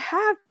 I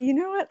have. You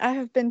know what? I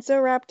have been so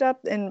wrapped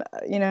up in,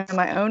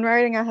 my own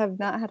writing. I have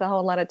not had a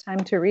whole lot of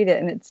time to read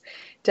it, and it's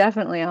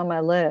definitely on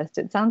my list.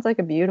 It sounds like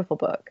a beautiful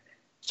book.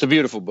 It's a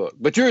beautiful book,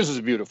 but yours is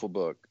a beautiful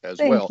book as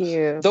well. Thank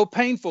you. Though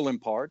painful in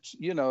parts,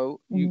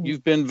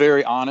 you've been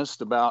very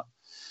honest about,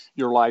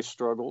 your life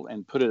struggle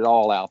and put it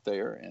all out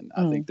there. And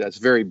I think that's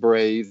very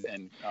brave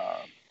and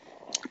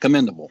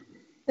commendable.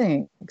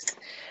 Thanks.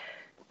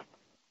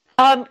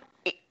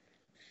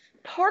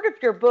 Part of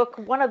your book,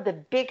 one of the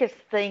biggest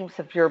themes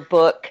of your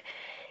book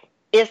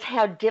is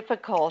how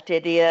difficult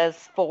it is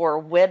for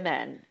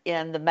women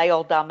in the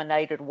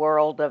male-dominated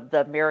world of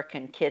the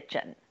American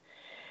kitchen.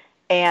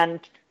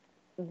 And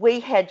we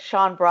had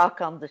Sean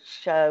Brock on the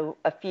show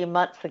a few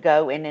months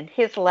ago, and in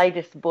his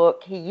latest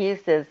book, he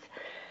uses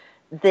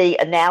the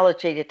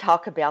analogy to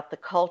talk about the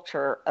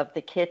culture of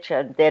the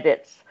kitchen, that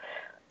it's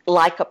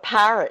like a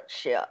pirate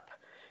ship.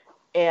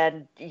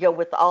 And,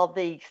 with all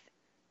these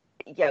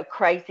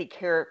crazy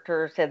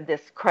characters and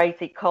this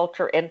crazy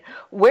culture, and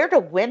where do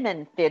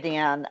women fit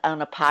in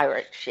on a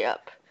pirate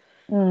ship?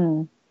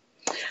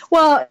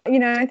 Well,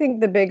 I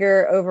think the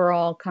bigger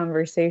overall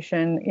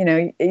conversation,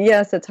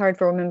 yes, it's hard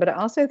for women, but I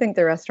also think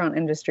the restaurant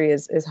industry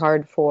is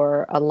hard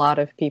for a lot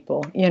of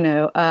people,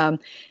 and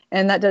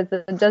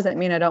that doesn't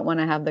mean I don't want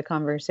to have the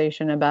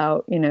conversation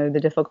about, the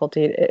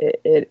difficulty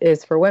it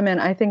is for women.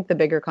 I think the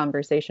bigger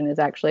conversation is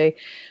actually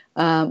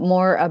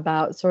more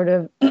about sort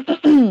of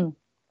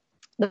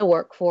the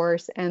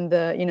workforce and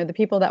the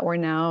people that we're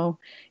now,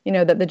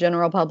 that the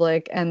general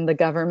public and the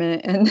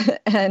government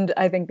and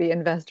I think the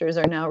investors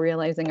are now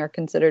realizing are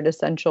considered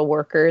essential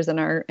workers in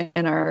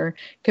our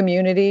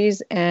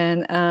communities.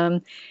 And,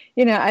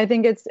 I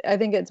think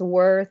it's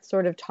worth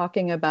sort of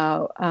talking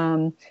about,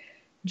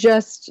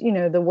 just,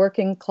 the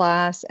working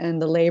class and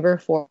the labor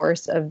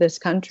force of this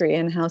country,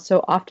 and how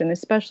so often,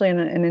 especially in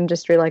an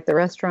industry like the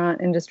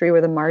restaurant industry, where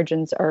the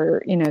margins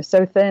are,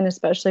 so thin,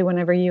 especially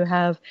whenever you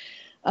have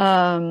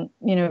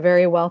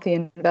very wealthy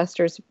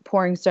investors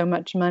pouring so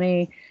much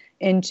money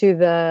into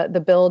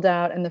the build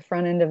out and the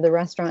front end of the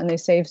restaurant, and they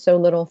save so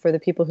little for the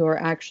people who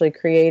are actually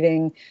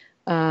creating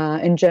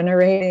and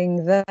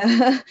generating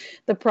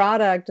the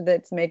product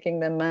that's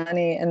making them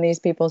money. And these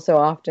people so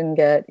often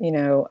get,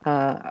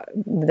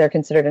 they're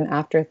considered an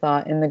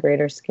afterthought in the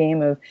greater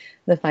scheme of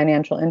the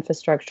financial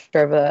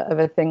infrastructure of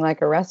a thing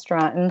like a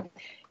restaurant. And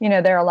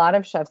there are a lot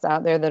of chefs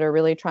out there that are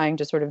really trying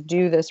to sort of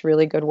do this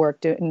really good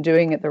work and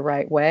doing it the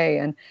right way.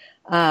 And,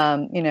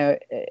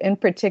 in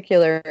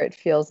particular, it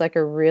feels like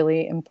a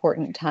really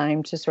important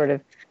time to sort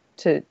of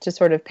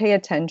pay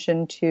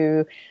attention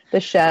to the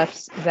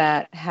chefs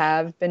that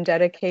have been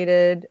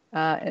dedicated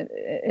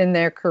in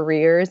their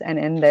careers and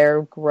in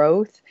their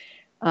growth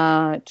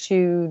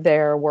to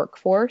their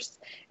workforce.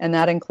 And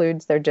that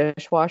includes their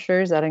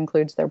dishwashers, that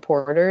includes their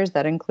porters,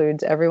 that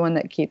includes everyone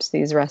that keeps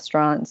these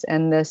restaurants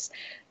and this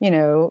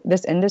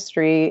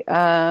industry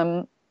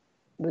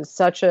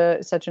such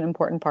an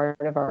important part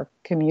of our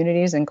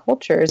communities and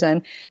cultures.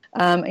 And,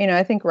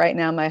 I think right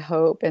now my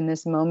hope in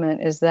this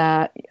moment is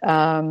that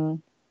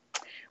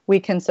we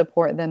can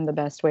support them the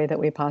best way that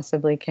we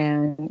possibly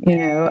can.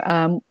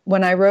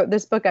 When I wrote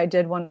this book, I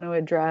did want to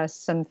address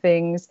some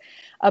things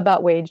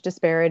about wage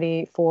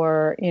disparity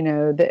for,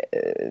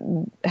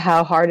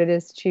 how hard it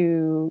is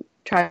to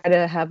try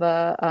to have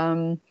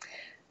a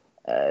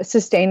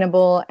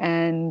sustainable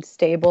and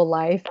stable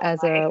life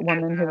as a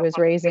woman who was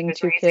raising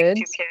two kids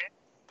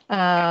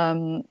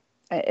in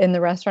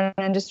the restaurant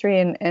industry,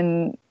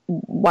 and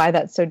why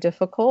that's so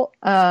difficult.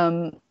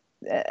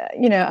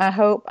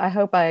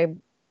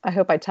 I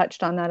hope I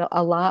touched on that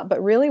a lot,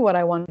 but really what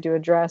I wanted to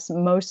address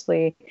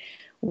mostly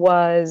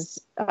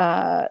was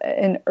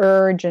an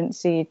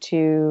urgency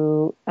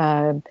to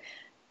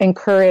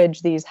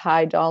encourage these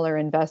high dollar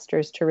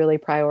investors to really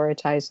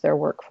prioritize their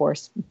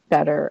workforce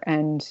better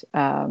and,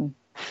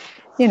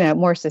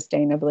 more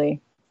sustainably.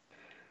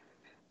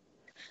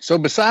 So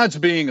besides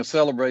being a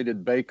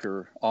celebrated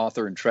baker,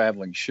 author, and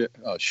traveling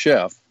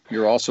chef,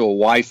 you're also a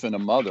wife and a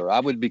mother. I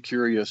would be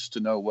curious to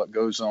know what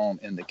goes on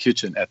in the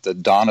kitchen at the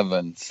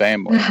Donovan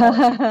family.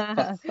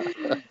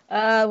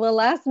 Well,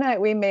 last night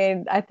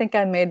I think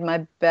I made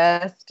my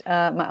best.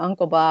 My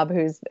Uncle Bob,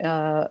 who's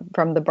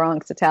from the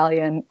Bronx,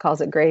 Italian, calls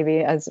it gravy,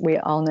 as we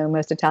all know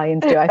most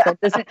Italians do.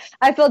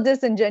 I feel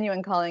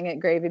disingenuous calling it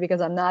gravy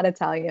because I'm not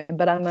Italian,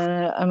 but I'm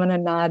gonna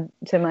nod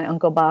to my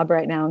Uncle Bob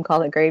right now and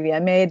call it gravy. I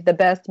made the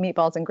best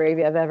meatballs and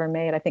gravy I've ever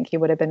made. I think he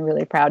would have been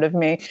really proud of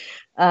me.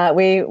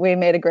 We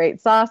made a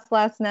great sauce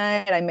last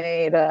night. I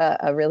made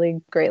a really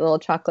great little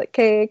chocolate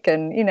cake,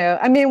 and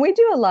we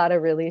do a lot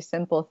of really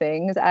simple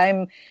things.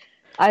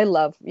 I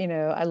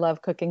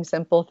love cooking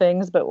simple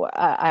things, but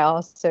I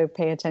also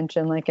pay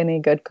attention, like any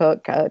good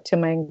cook, to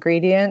my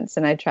ingredients,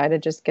 and I try to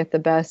just get the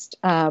best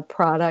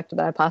product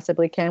that I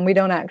possibly can. We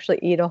don't actually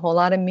eat a whole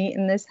lot of meat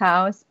in this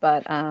house,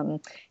 but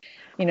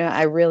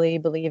I really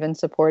believe in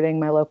supporting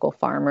my local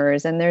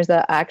farmers. And there's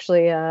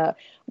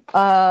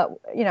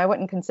I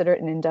wouldn't consider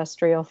it an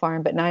industrial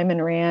farm, but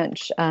Nyman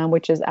Ranch,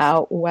 which is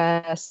out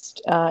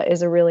west,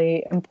 is a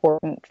really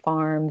important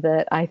farm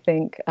that I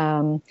think,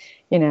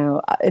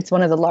 it's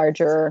one of the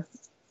larger,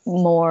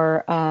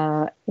 more,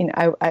 I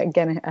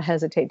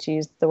hesitate to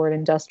use the word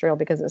industrial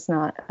because it's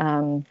not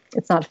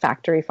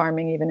factory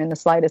farming even in the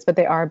slightest, but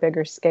they are a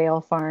bigger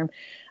scale farm.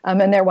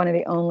 And they're one of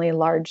the only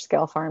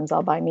large-scale farms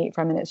I'll buy meat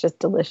from, and it's just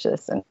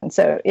delicious. And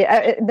so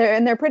yeah,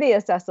 they're pretty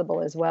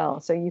accessible as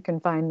well. So you can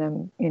find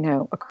them,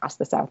 across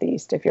the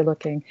Southeast if you're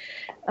looking.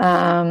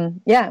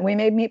 Yeah, we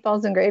made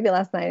meatballs and gravy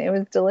last night. It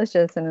was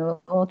delicious, and a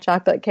little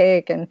chocolate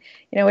cake. And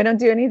we don't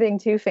do anything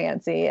too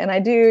fancy. And I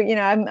do,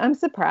 I'm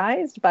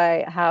surprised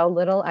by how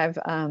little I've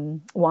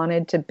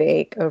wanted to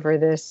bake over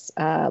this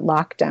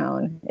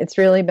lockdown. It's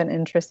really been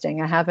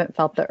interesting. I haven't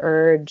felt the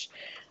urge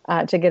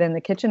to get in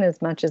the kitchen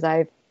as much as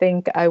I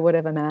think I would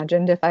have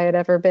imagined if I had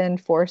ever been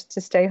forced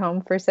to stay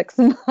home for 6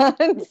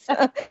 months.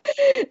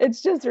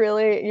 It's just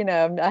really,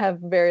 I have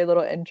very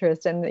little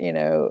interest in,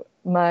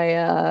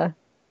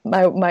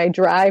 my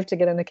drive to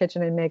get in the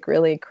kitchen and make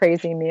really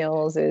crazy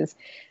meals is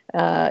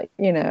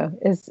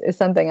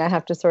something I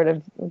have to sort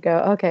of go,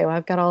 okay, well,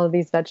 I've got all of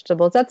these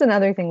vegetables. That's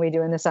another thing we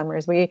do in the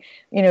summers. We,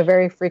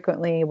 very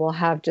frequently will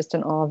have just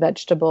an all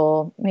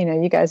vegetable,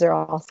 you guys are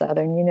all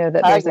Southern,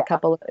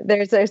 that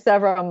there's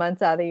several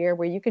months out of the year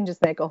where you can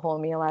just make a whole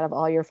meal out of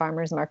all your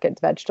farmers market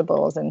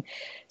vegetables. And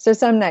so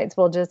some nights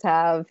we'll just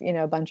have,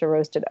 a bunch of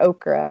roasted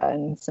okra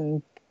and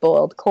some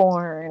boiled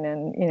corn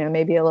and,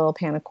 maybe a little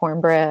pan of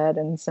cornbread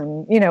and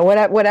some,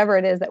 whatever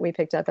it is that we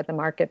picked up at the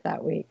market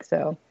that week.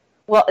 So.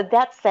 Well,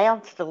 that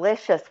sounds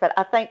delicious, but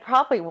I think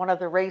probably one of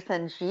the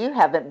reasons you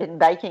haven't been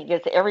baking is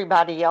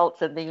everybody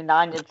else in the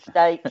United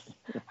States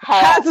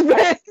has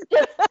been.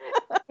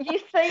 You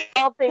see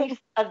all these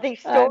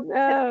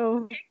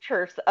stories,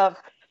 pictures of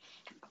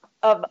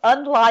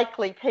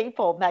unlikely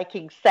people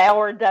making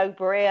sourdough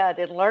bread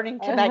and learning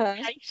to make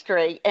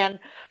pastry. And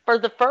for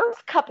the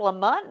first couple of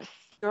months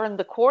during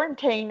the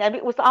quarantine,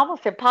 it was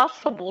almost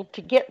impossible to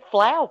get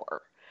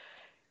flour.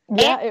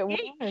 Yeah, it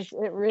was.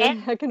 It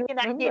really, I can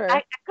remember.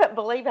 I couldn't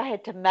believe I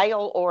had to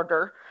mail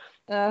order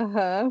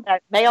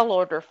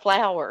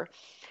flour.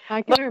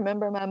 I can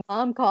remember my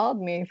mom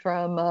called me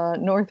from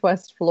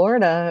Northwest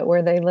Florida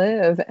where they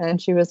live,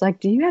 and she was like,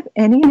 do you have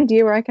any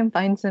idea where I can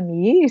find some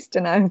yeast?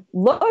 And I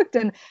looked,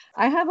 and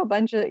I have a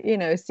bunch of,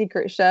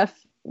 secret chef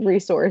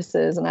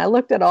resources, and I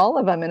looked at all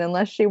of them, and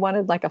unless she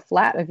wanted like a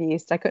flat of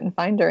yeast, I couldn't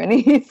find her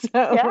any. So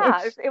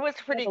yeah, it was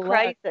pretty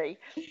crazy.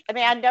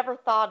 I never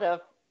thought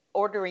of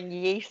ordering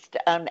yeast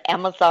on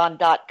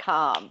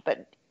Amazon.com,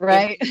 but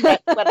right,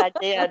 that's what I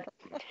did.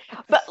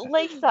 But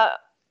Lisa,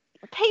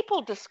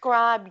 people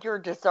describe your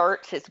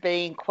desserts as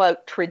being,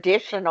 quote,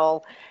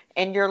 traditional,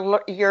 and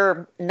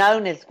you're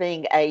known as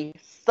being a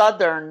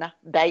Southern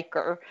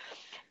baker.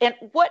 And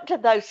what do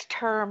those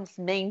terms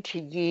mean to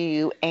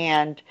you?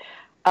 And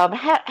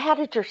how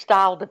did your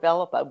style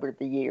develop over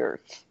the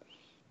years?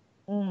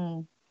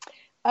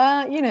 And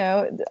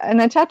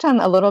I touch on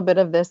a little bit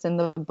of this in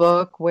the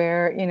book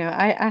where,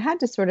 I had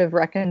to sort of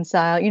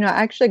reconcile, I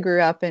actually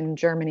grew up in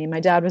Germany. My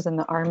dad was in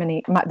the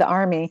army.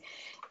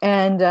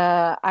 And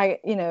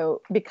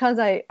because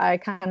I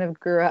kind of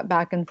grew up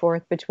back and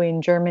forth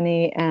between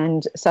Germany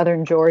and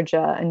Southern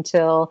Georgia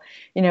until,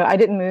 I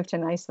didn't move to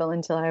Niceville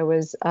until I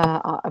was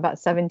about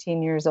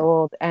 17 years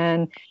old.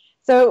 And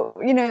so,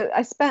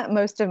 I spent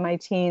most of my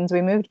teens,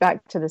 we moved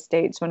back to the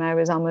States when I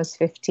was almost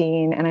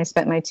 15, and I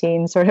spent my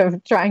teens sort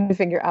of trying to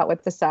figure out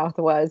what the South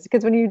was.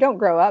 Because when you don't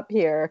grow up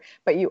here,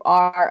 but you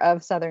are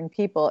of Southern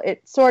people,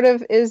 it sort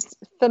of is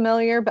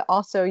familiar, but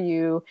also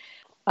you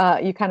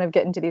kind of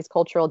get into these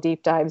cultural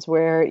deep dives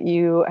where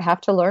you have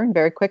to learn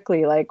very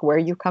quickly, like where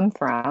you come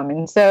from.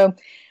 And so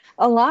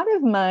a lot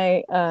of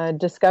my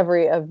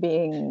discovery of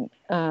being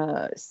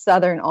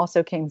Southern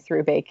also came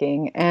through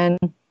baking. And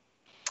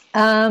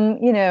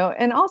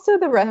and also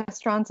the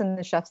restaurants and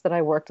the chefs that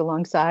I worked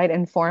alongside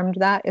informed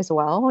that as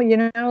well.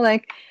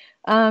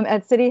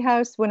 At City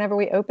House, whenever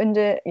we opened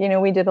it,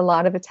 we did a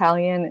lot of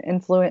Italian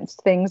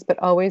influenced things, but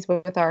always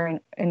with our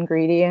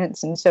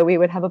ingredients. And so we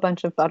would have a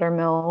bunch of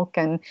buttermilk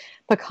and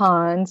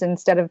pecans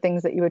instead of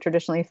things that you would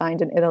traditionally find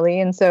in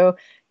Italy. And so,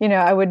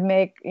 I would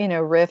make,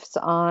 riffs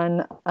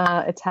on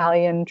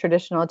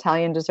traditional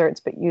Italian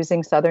desserts, but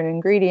using Southern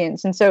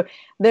ingredients. And so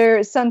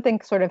there's something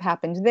sort of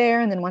happened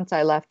there. And then once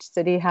I left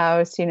City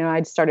House,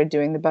 I'd started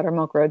doing the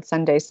Buttermilk Road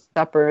Sunday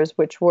suppers,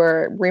 which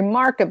were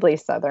remarkably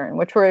Southern,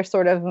 which were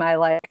sort of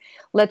my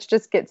let's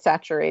just get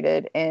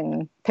saturated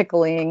in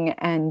pickling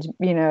and,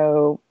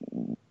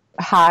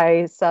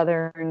 high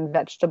Southern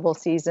vegetable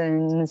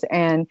seasons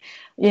and,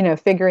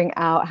 figuring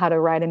out how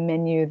to write a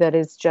menu that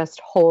is just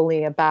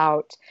wholly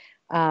about,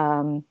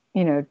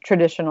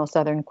 traditional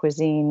Southern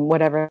cuisine,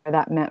 whatever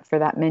that meant for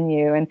that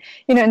menu. And,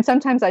 and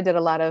sometimes I did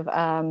a lot of,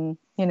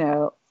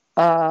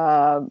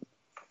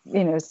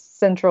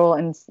 Central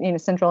and,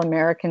 Central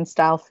American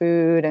style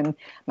food. And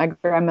my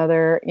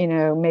grandmother,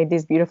 made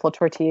these beautiful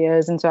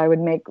tortillas. And so I would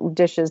make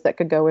dishes that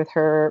could go with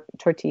her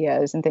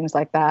tortillas and things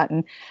like that.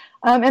 And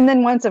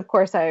then once, of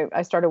course,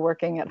 I started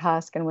working at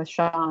Husk and with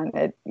Sean,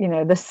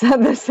 the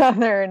Southern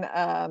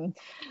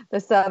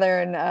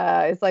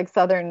is like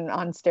Southern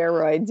on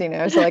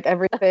steroids, so like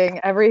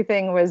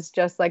everything was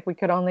just like we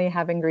could only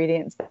have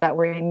ingredients that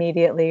were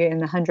immediately in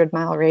the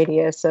 100-mile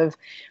radius of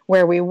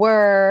where we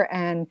were.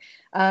 And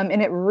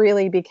it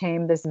really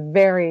became this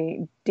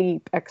very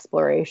deep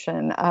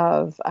exploration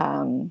of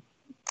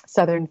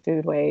Southern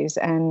foodways.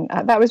 And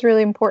that was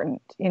really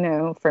important,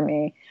 for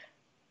me.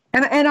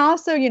 And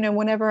also,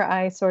 whenever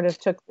I sort of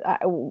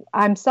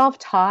I'm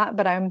self-taught,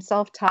 but I'm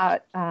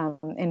self-taught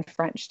in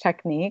French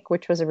technique,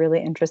 which was a really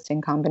interesting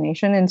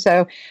combination. And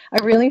so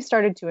I really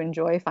started to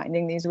enjoy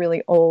finding these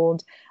really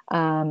old,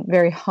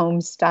 very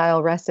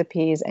home-style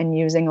recipes and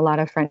using a lot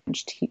of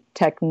French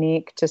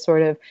technique to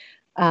sort of,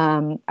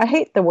 I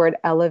hate the word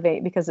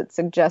elevate because it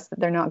suggests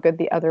that they're not good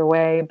the other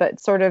way, but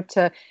sort of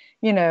to,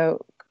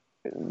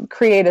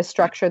 create a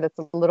structure that's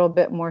a little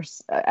bit more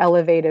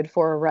elevated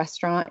for a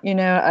restaurant,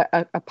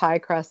 a pie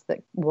crust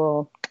that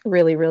will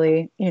really,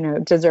 really,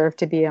 deserve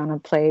to be on a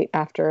plate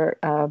after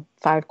a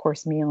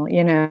 5-course meal,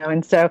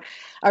 And so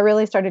I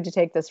really started to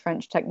take this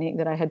French technique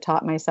that I had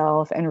taught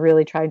myself and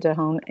really tried to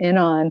hone in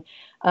on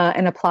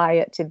and apply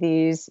it to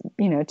these,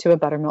 to a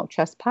buttermilk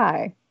chess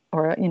pie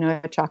or,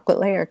 a chocolate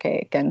layer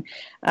cake. And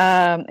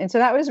so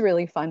that was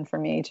really fun for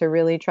me to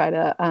really try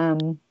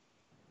to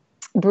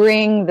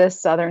bring this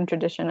Southern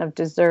tradition of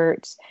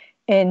desserts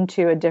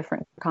into a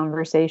different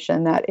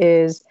conversation that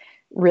is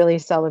really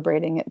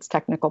celebrating its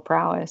technical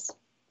prowess.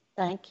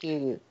 Thank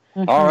you.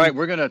 Mm-hmm. All right,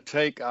 we're going to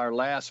take our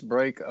last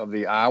break of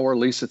the hour.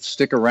 Lisa,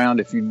 stick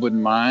around if you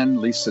wouldn't mind.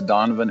 Lisa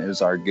Donovan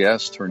is our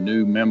guest. Her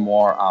new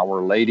memoir,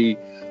 Our Lady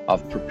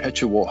of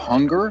Perpetual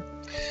Hunger.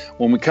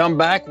 When we come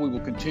back, we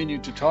will continue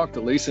to talk to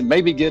Lisa and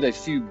maybe get a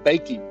few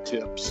baking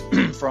tips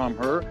from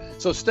her.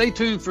 So stay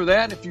tuned for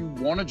that. If you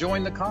want to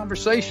join the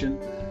conversation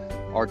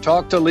or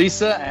talk to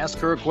Lisa, ask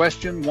her a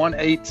question,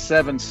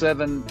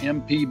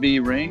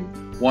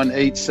 1-877-MPB-RING,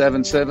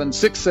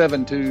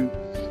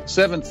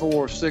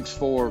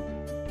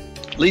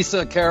 1-877-672-7464.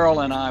 Lisa, Carol,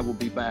 and I will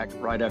be back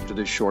right after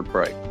this short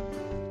break.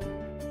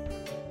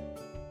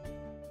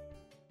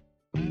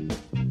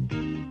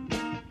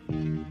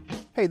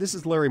 Hey, this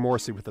is Larry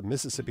Morrissey with the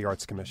Mississippi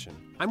Arts Commission.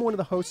 I'm one of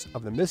the hosts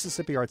of the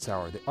Mississippi Arts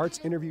Hour, the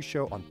arts interview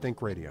show on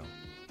Think Radio.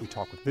 We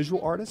talk with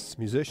visual artists,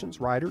 musicians,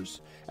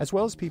 writers, as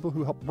well as people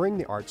who help bring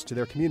the arts to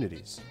their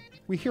communities.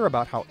 We hear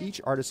about how each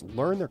artist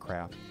learned their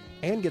craft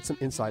and get some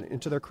insight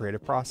into their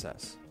creative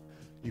process.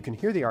 You can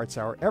hear the Arts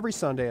Hour every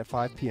Sunday at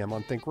 5 p.m.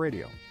 on Think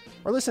Radio,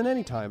 or listen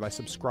anytime by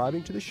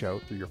subscribing to the show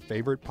through your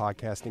favorite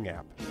podcasting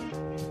app.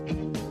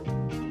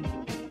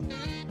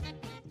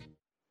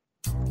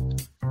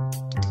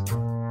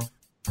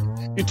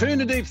 You tune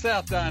to Deep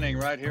South Dining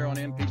right here on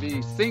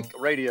MPB Think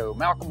Radio.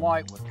 Malcolm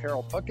White with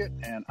Carol Puckett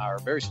and our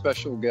very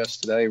special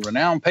guest today,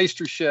 renowned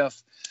pastry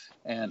chef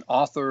and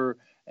author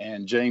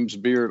and James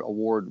Beard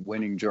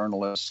Award-winning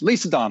journalist,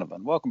 Lisa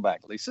Donovan. Welcome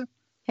back, Lisa.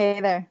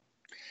 Hey there.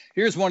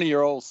 Here's one of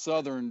your old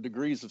Southern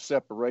degrees of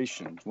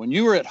separation. When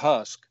you were at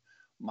Husk,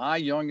 my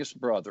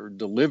youngest brother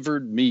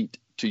delivered meat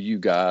to you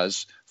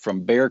guys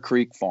from Bear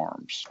Creek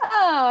Farms. Oh,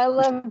 I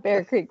love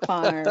Bear Creek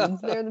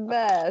Farms. They're the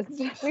best.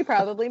 We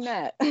probably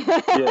met.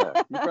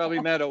 Yeah, you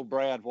probably met old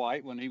Brad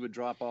White when he would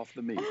drop off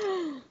the meat.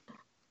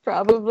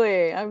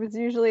 Probably. I was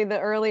usually the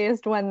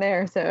earliest one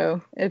there,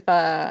 so and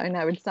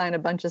I would sign a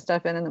bunch of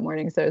stuff in the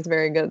morning, so it's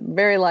very good.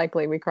 Very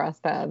likely we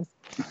crossed paths.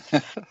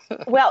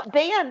 Well,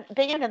 being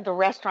in the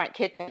restaurant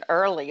kitchen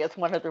early is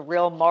one of the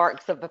real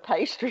marks of a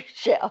pastry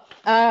chef.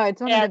 Oh,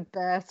 it's one of the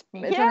best.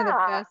 It's one of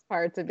the best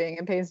parts of being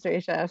a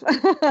pastry chef.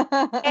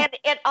 And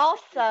it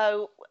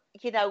also,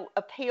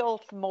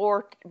 appeals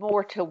more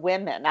to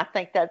women. I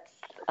think that's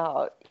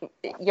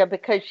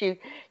because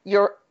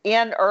you're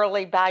in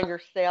early by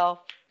yourself.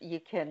 You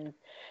can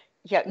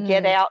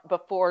get out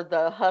before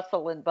the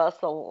hustle and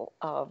bustle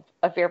of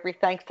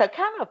everything. So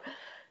kind of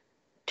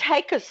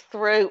take us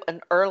through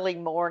an early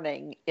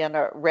morning in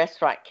a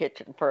restaurant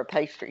kitchen for a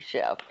pastry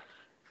chef.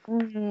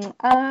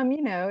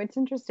 It's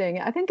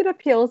interesting. I think it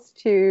appeals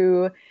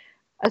to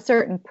a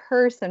certain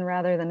person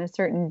rather than a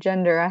certain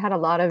gender. I had a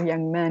lot of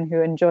young men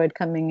who enjoyed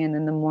coming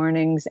in the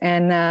mornings,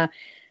 and I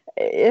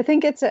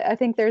think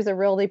there's a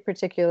really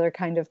particular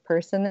kind of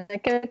person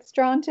that gets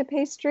drawn to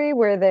pastry,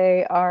 where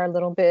they are a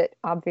little bit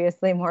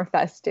obviously more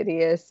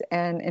fastidious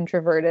and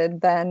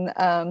introverted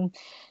than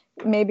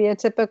maybe a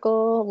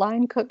typical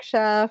line cook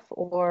chef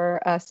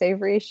or a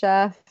savory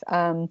chef.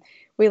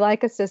 We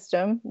like a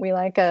system. We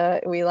like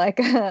a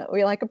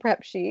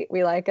prep sheet.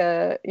 We like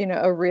a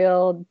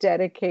real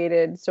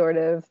dedicated sort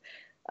of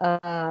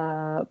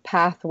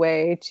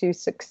pathway to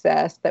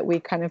success that we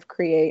kind of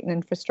create an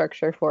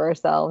infrastructure for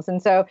ourselves.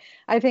 And so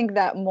I think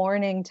that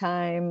morning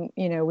time,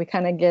 we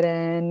kind of get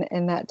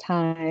in that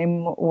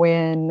time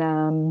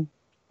when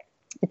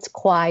it's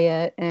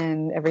quiet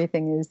and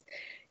everything is,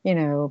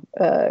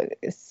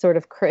 sort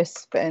of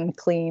crisp and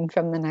clean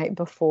from the night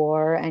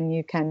before, and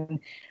you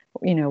can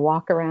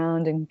walk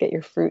around and get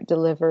your fruit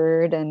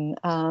delivered and,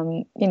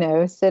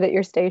 sit at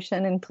your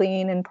station and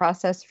clean and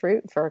process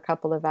fruit for a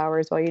couple of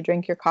hours while you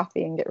drink your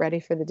coffee and get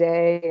ready for the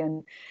day.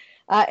 And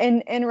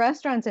in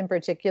restaurants in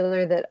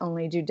particular that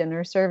only do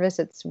dinner service,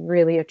 it's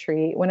really a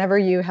treat. Whenever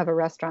you have a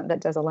restaurant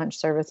that does a lunch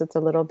service, it's a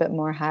little bit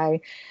more high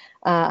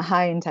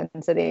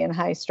intensity and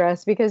high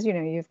stress because,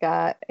 you've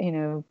got,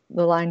 the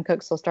line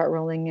cooks will start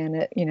rolling in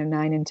at,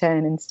 9 and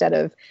 10 instead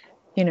of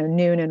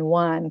noon and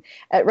 1.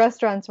 At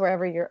restaurants,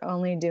 wherever you're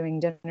only doing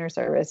dinner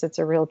service, it's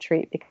a real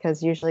treat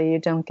because usually you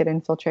don't get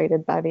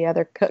infiltrated by the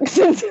other cooks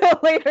until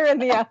later in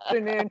the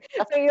afternoon.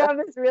 So you have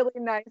this really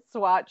nice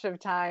swatch of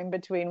time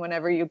between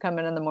whenever you come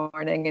in the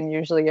morning and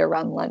usually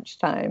around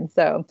lunchtime.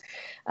 So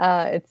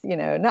it's,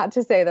 not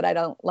to say that I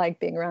don't like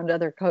being around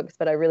other cooks,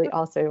 but I really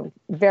also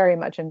very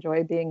much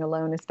enjoy being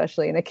alone,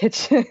 especially in a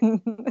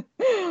kitchen.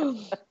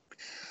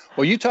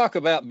 Well, you talk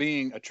about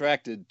being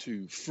attracted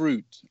to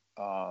fruit.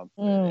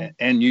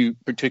 And you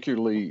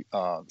particularly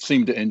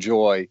seem to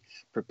enjoy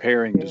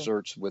preparing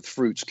desserts with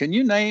fruits. Can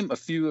you name a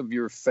few of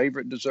your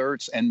favorite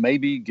desserts and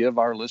maybe give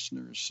our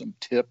listeners some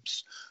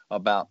tips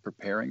about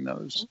preparing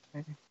those?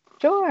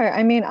 Sure.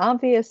 I mean,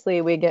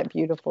 obviously we get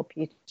beautiful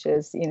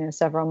peaches,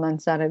 several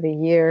months out of the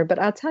year, but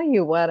I'll tell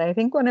you what, I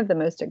think one of the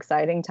most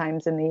exciting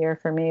times in the year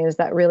for me is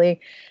that really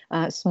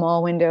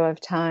small window of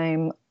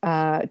time,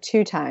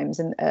 2 times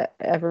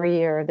every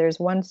year. There's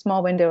one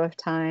small window of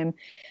time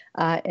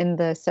in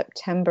the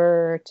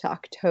September to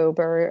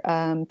October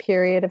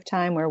period of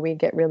time where we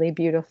get really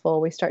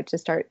beautiful. We start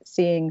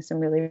seeing some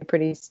really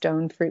pretty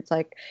stone fruits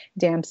like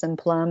damson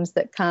plums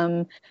that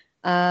come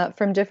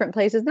from different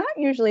places, not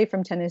usually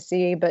from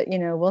Tennessee, but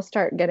we'll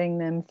start getting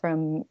them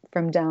from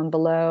down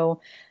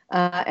below.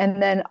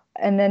 And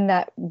then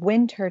that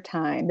winter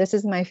time, this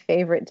is my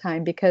favorite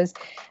time because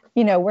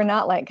we're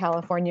not like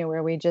California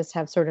where we just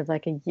have sort of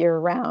like a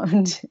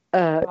year-round,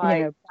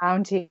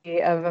 bounty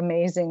of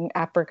amazing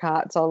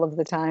apricots all of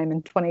the time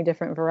and 20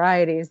 different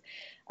varieties.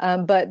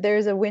 But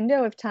there's a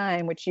window of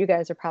time, which you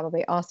guys are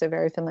probably also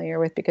very familiar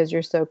with because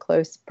you're so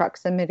close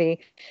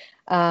proximity,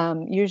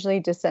 usually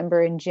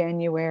December and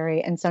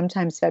January, and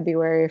sometimes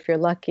February if you're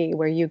lucky,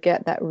 where you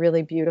get that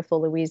really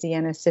beautiful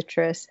Louisiana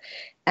citrus.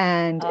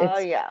 And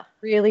it's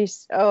really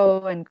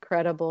so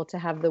incredible to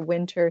have the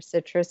winter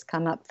citrus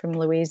come up from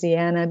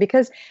Louisiana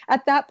because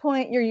at that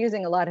point you're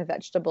using a lot of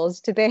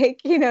vegetables to bake.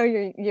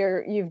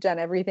 You've done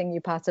everything you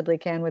possibly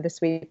can with a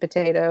sweet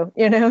potato.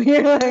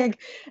 You're like,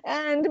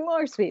 and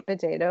more sweet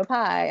potato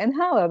pie, and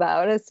how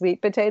about a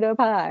sweet potato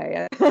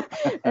pie?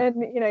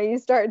 And you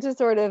start to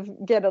sort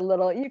of get a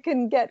little. You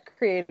can get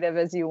creative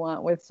as you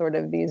want with sort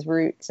of these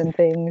roots and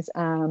things.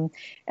 And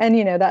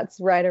that's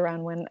right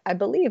around when I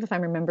believe, if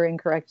I'm remembering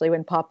correctly,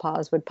 when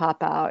pawpaws would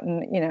pop out. And,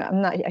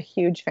 I'm not a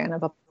huge fan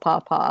of a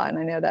pawpaw, and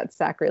I know that's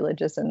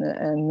sacrilegious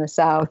in the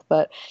South,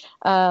 but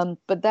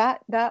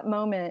that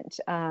moment,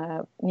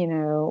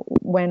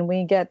 when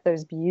we get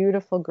those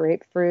beautiful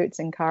grapefruits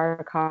and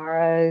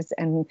caracaras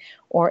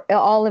or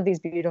all of these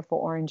beautiful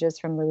oranges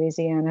from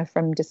Louisiana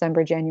from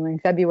December, January,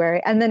 and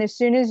February. And then as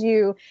soon as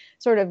you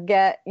sort of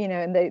get,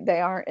 and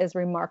they aren't as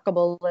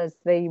remarkable as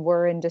they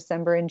were in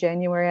December and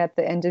January, at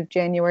the end of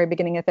January,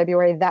 beginning of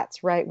February,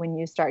 that's right when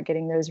you start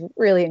getting those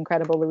really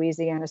incredible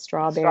Louisiana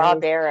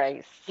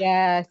strawberries.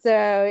 Yeah.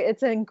 So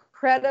it's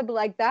incredible,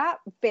 like that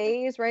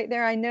phase right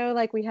there. I know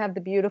like we have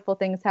the beautiful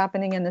things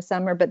happening in the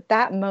summer, but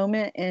that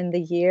moment in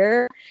the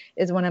year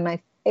is one of my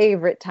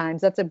favorite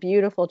times. That's a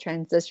beautiful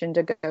transition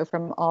to go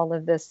from all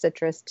of this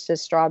citrus to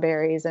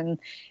strawberries. And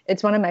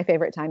it's one of my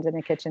favorite times in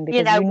the kitchen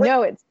because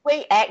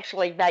we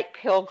actually make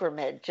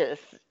pilgrimages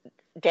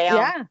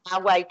down the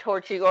highway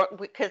towards New York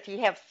because you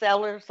have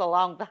sellers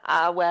along the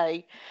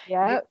highway.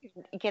 Yeah.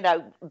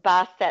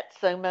 Buy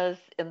satsumas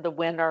in the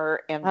winter,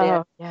 and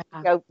then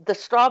the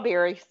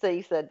strawberry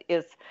season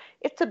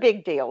it's a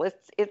big deal.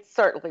 It's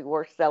certainly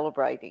worth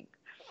celebrating.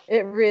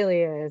 It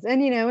really is.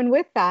 And, and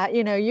with that,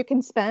 you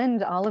can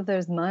spend all of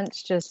those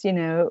months just,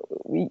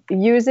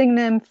 using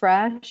them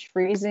fresh,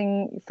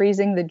 freezing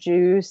the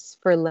juice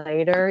for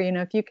later.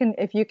 If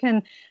you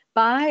can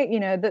buy,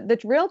 the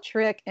real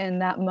trick in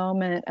that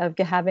moment of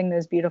having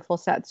those beautiful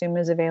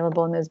satsumas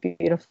available and those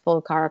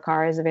beautiful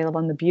caracaras available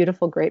and the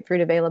beautiful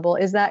grapefruit available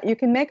is that you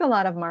can make a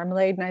lot of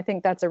marmalade. And I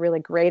think that's a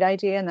really great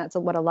idea. And that's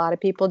what a lot of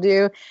people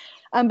do.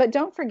 But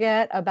don't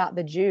forget about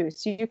the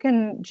juice. You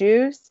can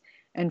juice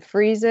and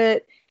freeze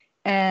it.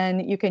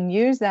 And you can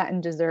use that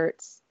in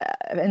desserts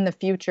in the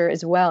future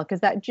as well, because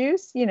that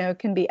juice,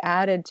 can be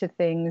added to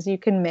things. You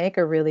can make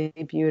a really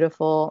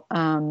beautiful,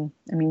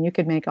 you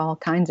could make all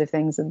kinds of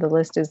things. The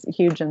list is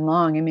huge and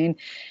long.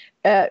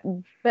 But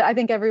I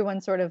think everyone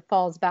sort of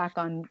falls back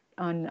on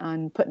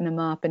putting them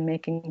up and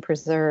making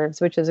preserves,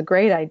 which is a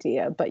great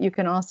idea. But you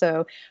can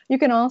also,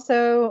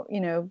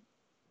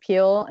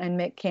 peel and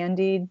make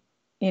candied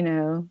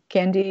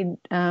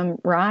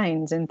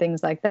rinds and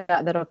things like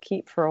that that'll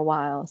keep for a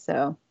while.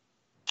 So.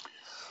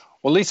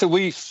 Well, Lisa,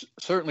 we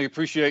certainly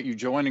appreciate you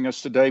joining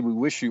us today. We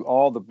wish you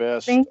all the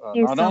best,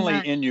 not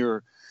only in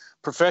your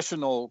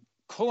professional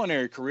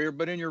culinary career,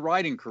 but in your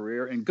writing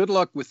career. And good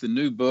luck with the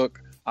new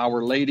book,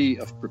 Our Lady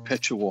of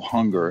Perpetual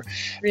Hunger.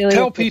 Really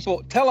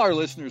tell our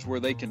listeners where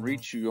they can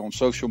reach you on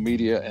social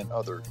media and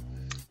other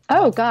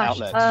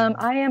outlets.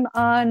 I am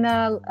on,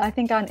 I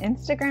think on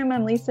Instagram,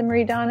 I'm Lisa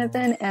Marie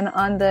Donovan, and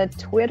on the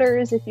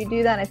Twitters, if you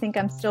do that, I think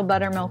I'm still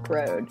Buttermilk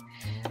Road.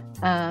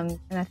 And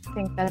I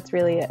think that's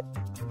really it.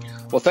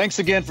 Well, thanks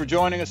again for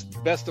joining us.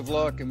 Best of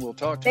luck, and we'll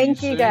talk to you soon.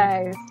 Thank you,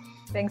 guys.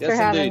 Thanks for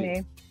having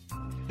me.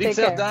 Deep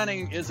South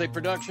Dining is a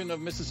production of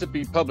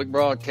Mississippi Public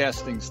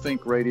Broadcasting's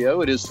Think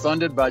Radio. It is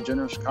funded by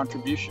generous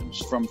contributions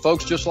from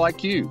folks just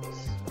like you.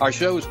 Our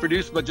show is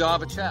produced by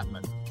Java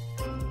Chapman.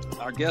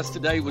 Our guest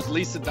today was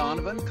Lisa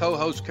Donovan.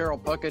 Co-host Carol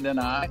Puckett and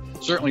I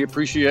certainly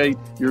appreciate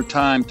your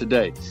time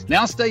today.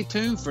 Now stay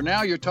tuned. For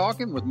Now You're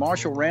Talking with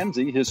Marshall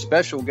Ramsey. His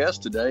special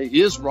guest today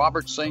is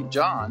Robert St.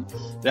 John.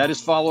 That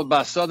is followed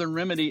by Southern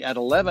Remedy at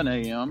 11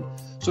 a.m.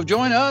 So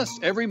join us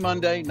every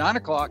Monday, 9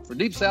 o'clock for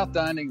Deep South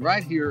Dining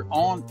right here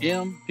on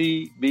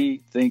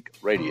MPB Think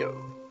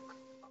Radio.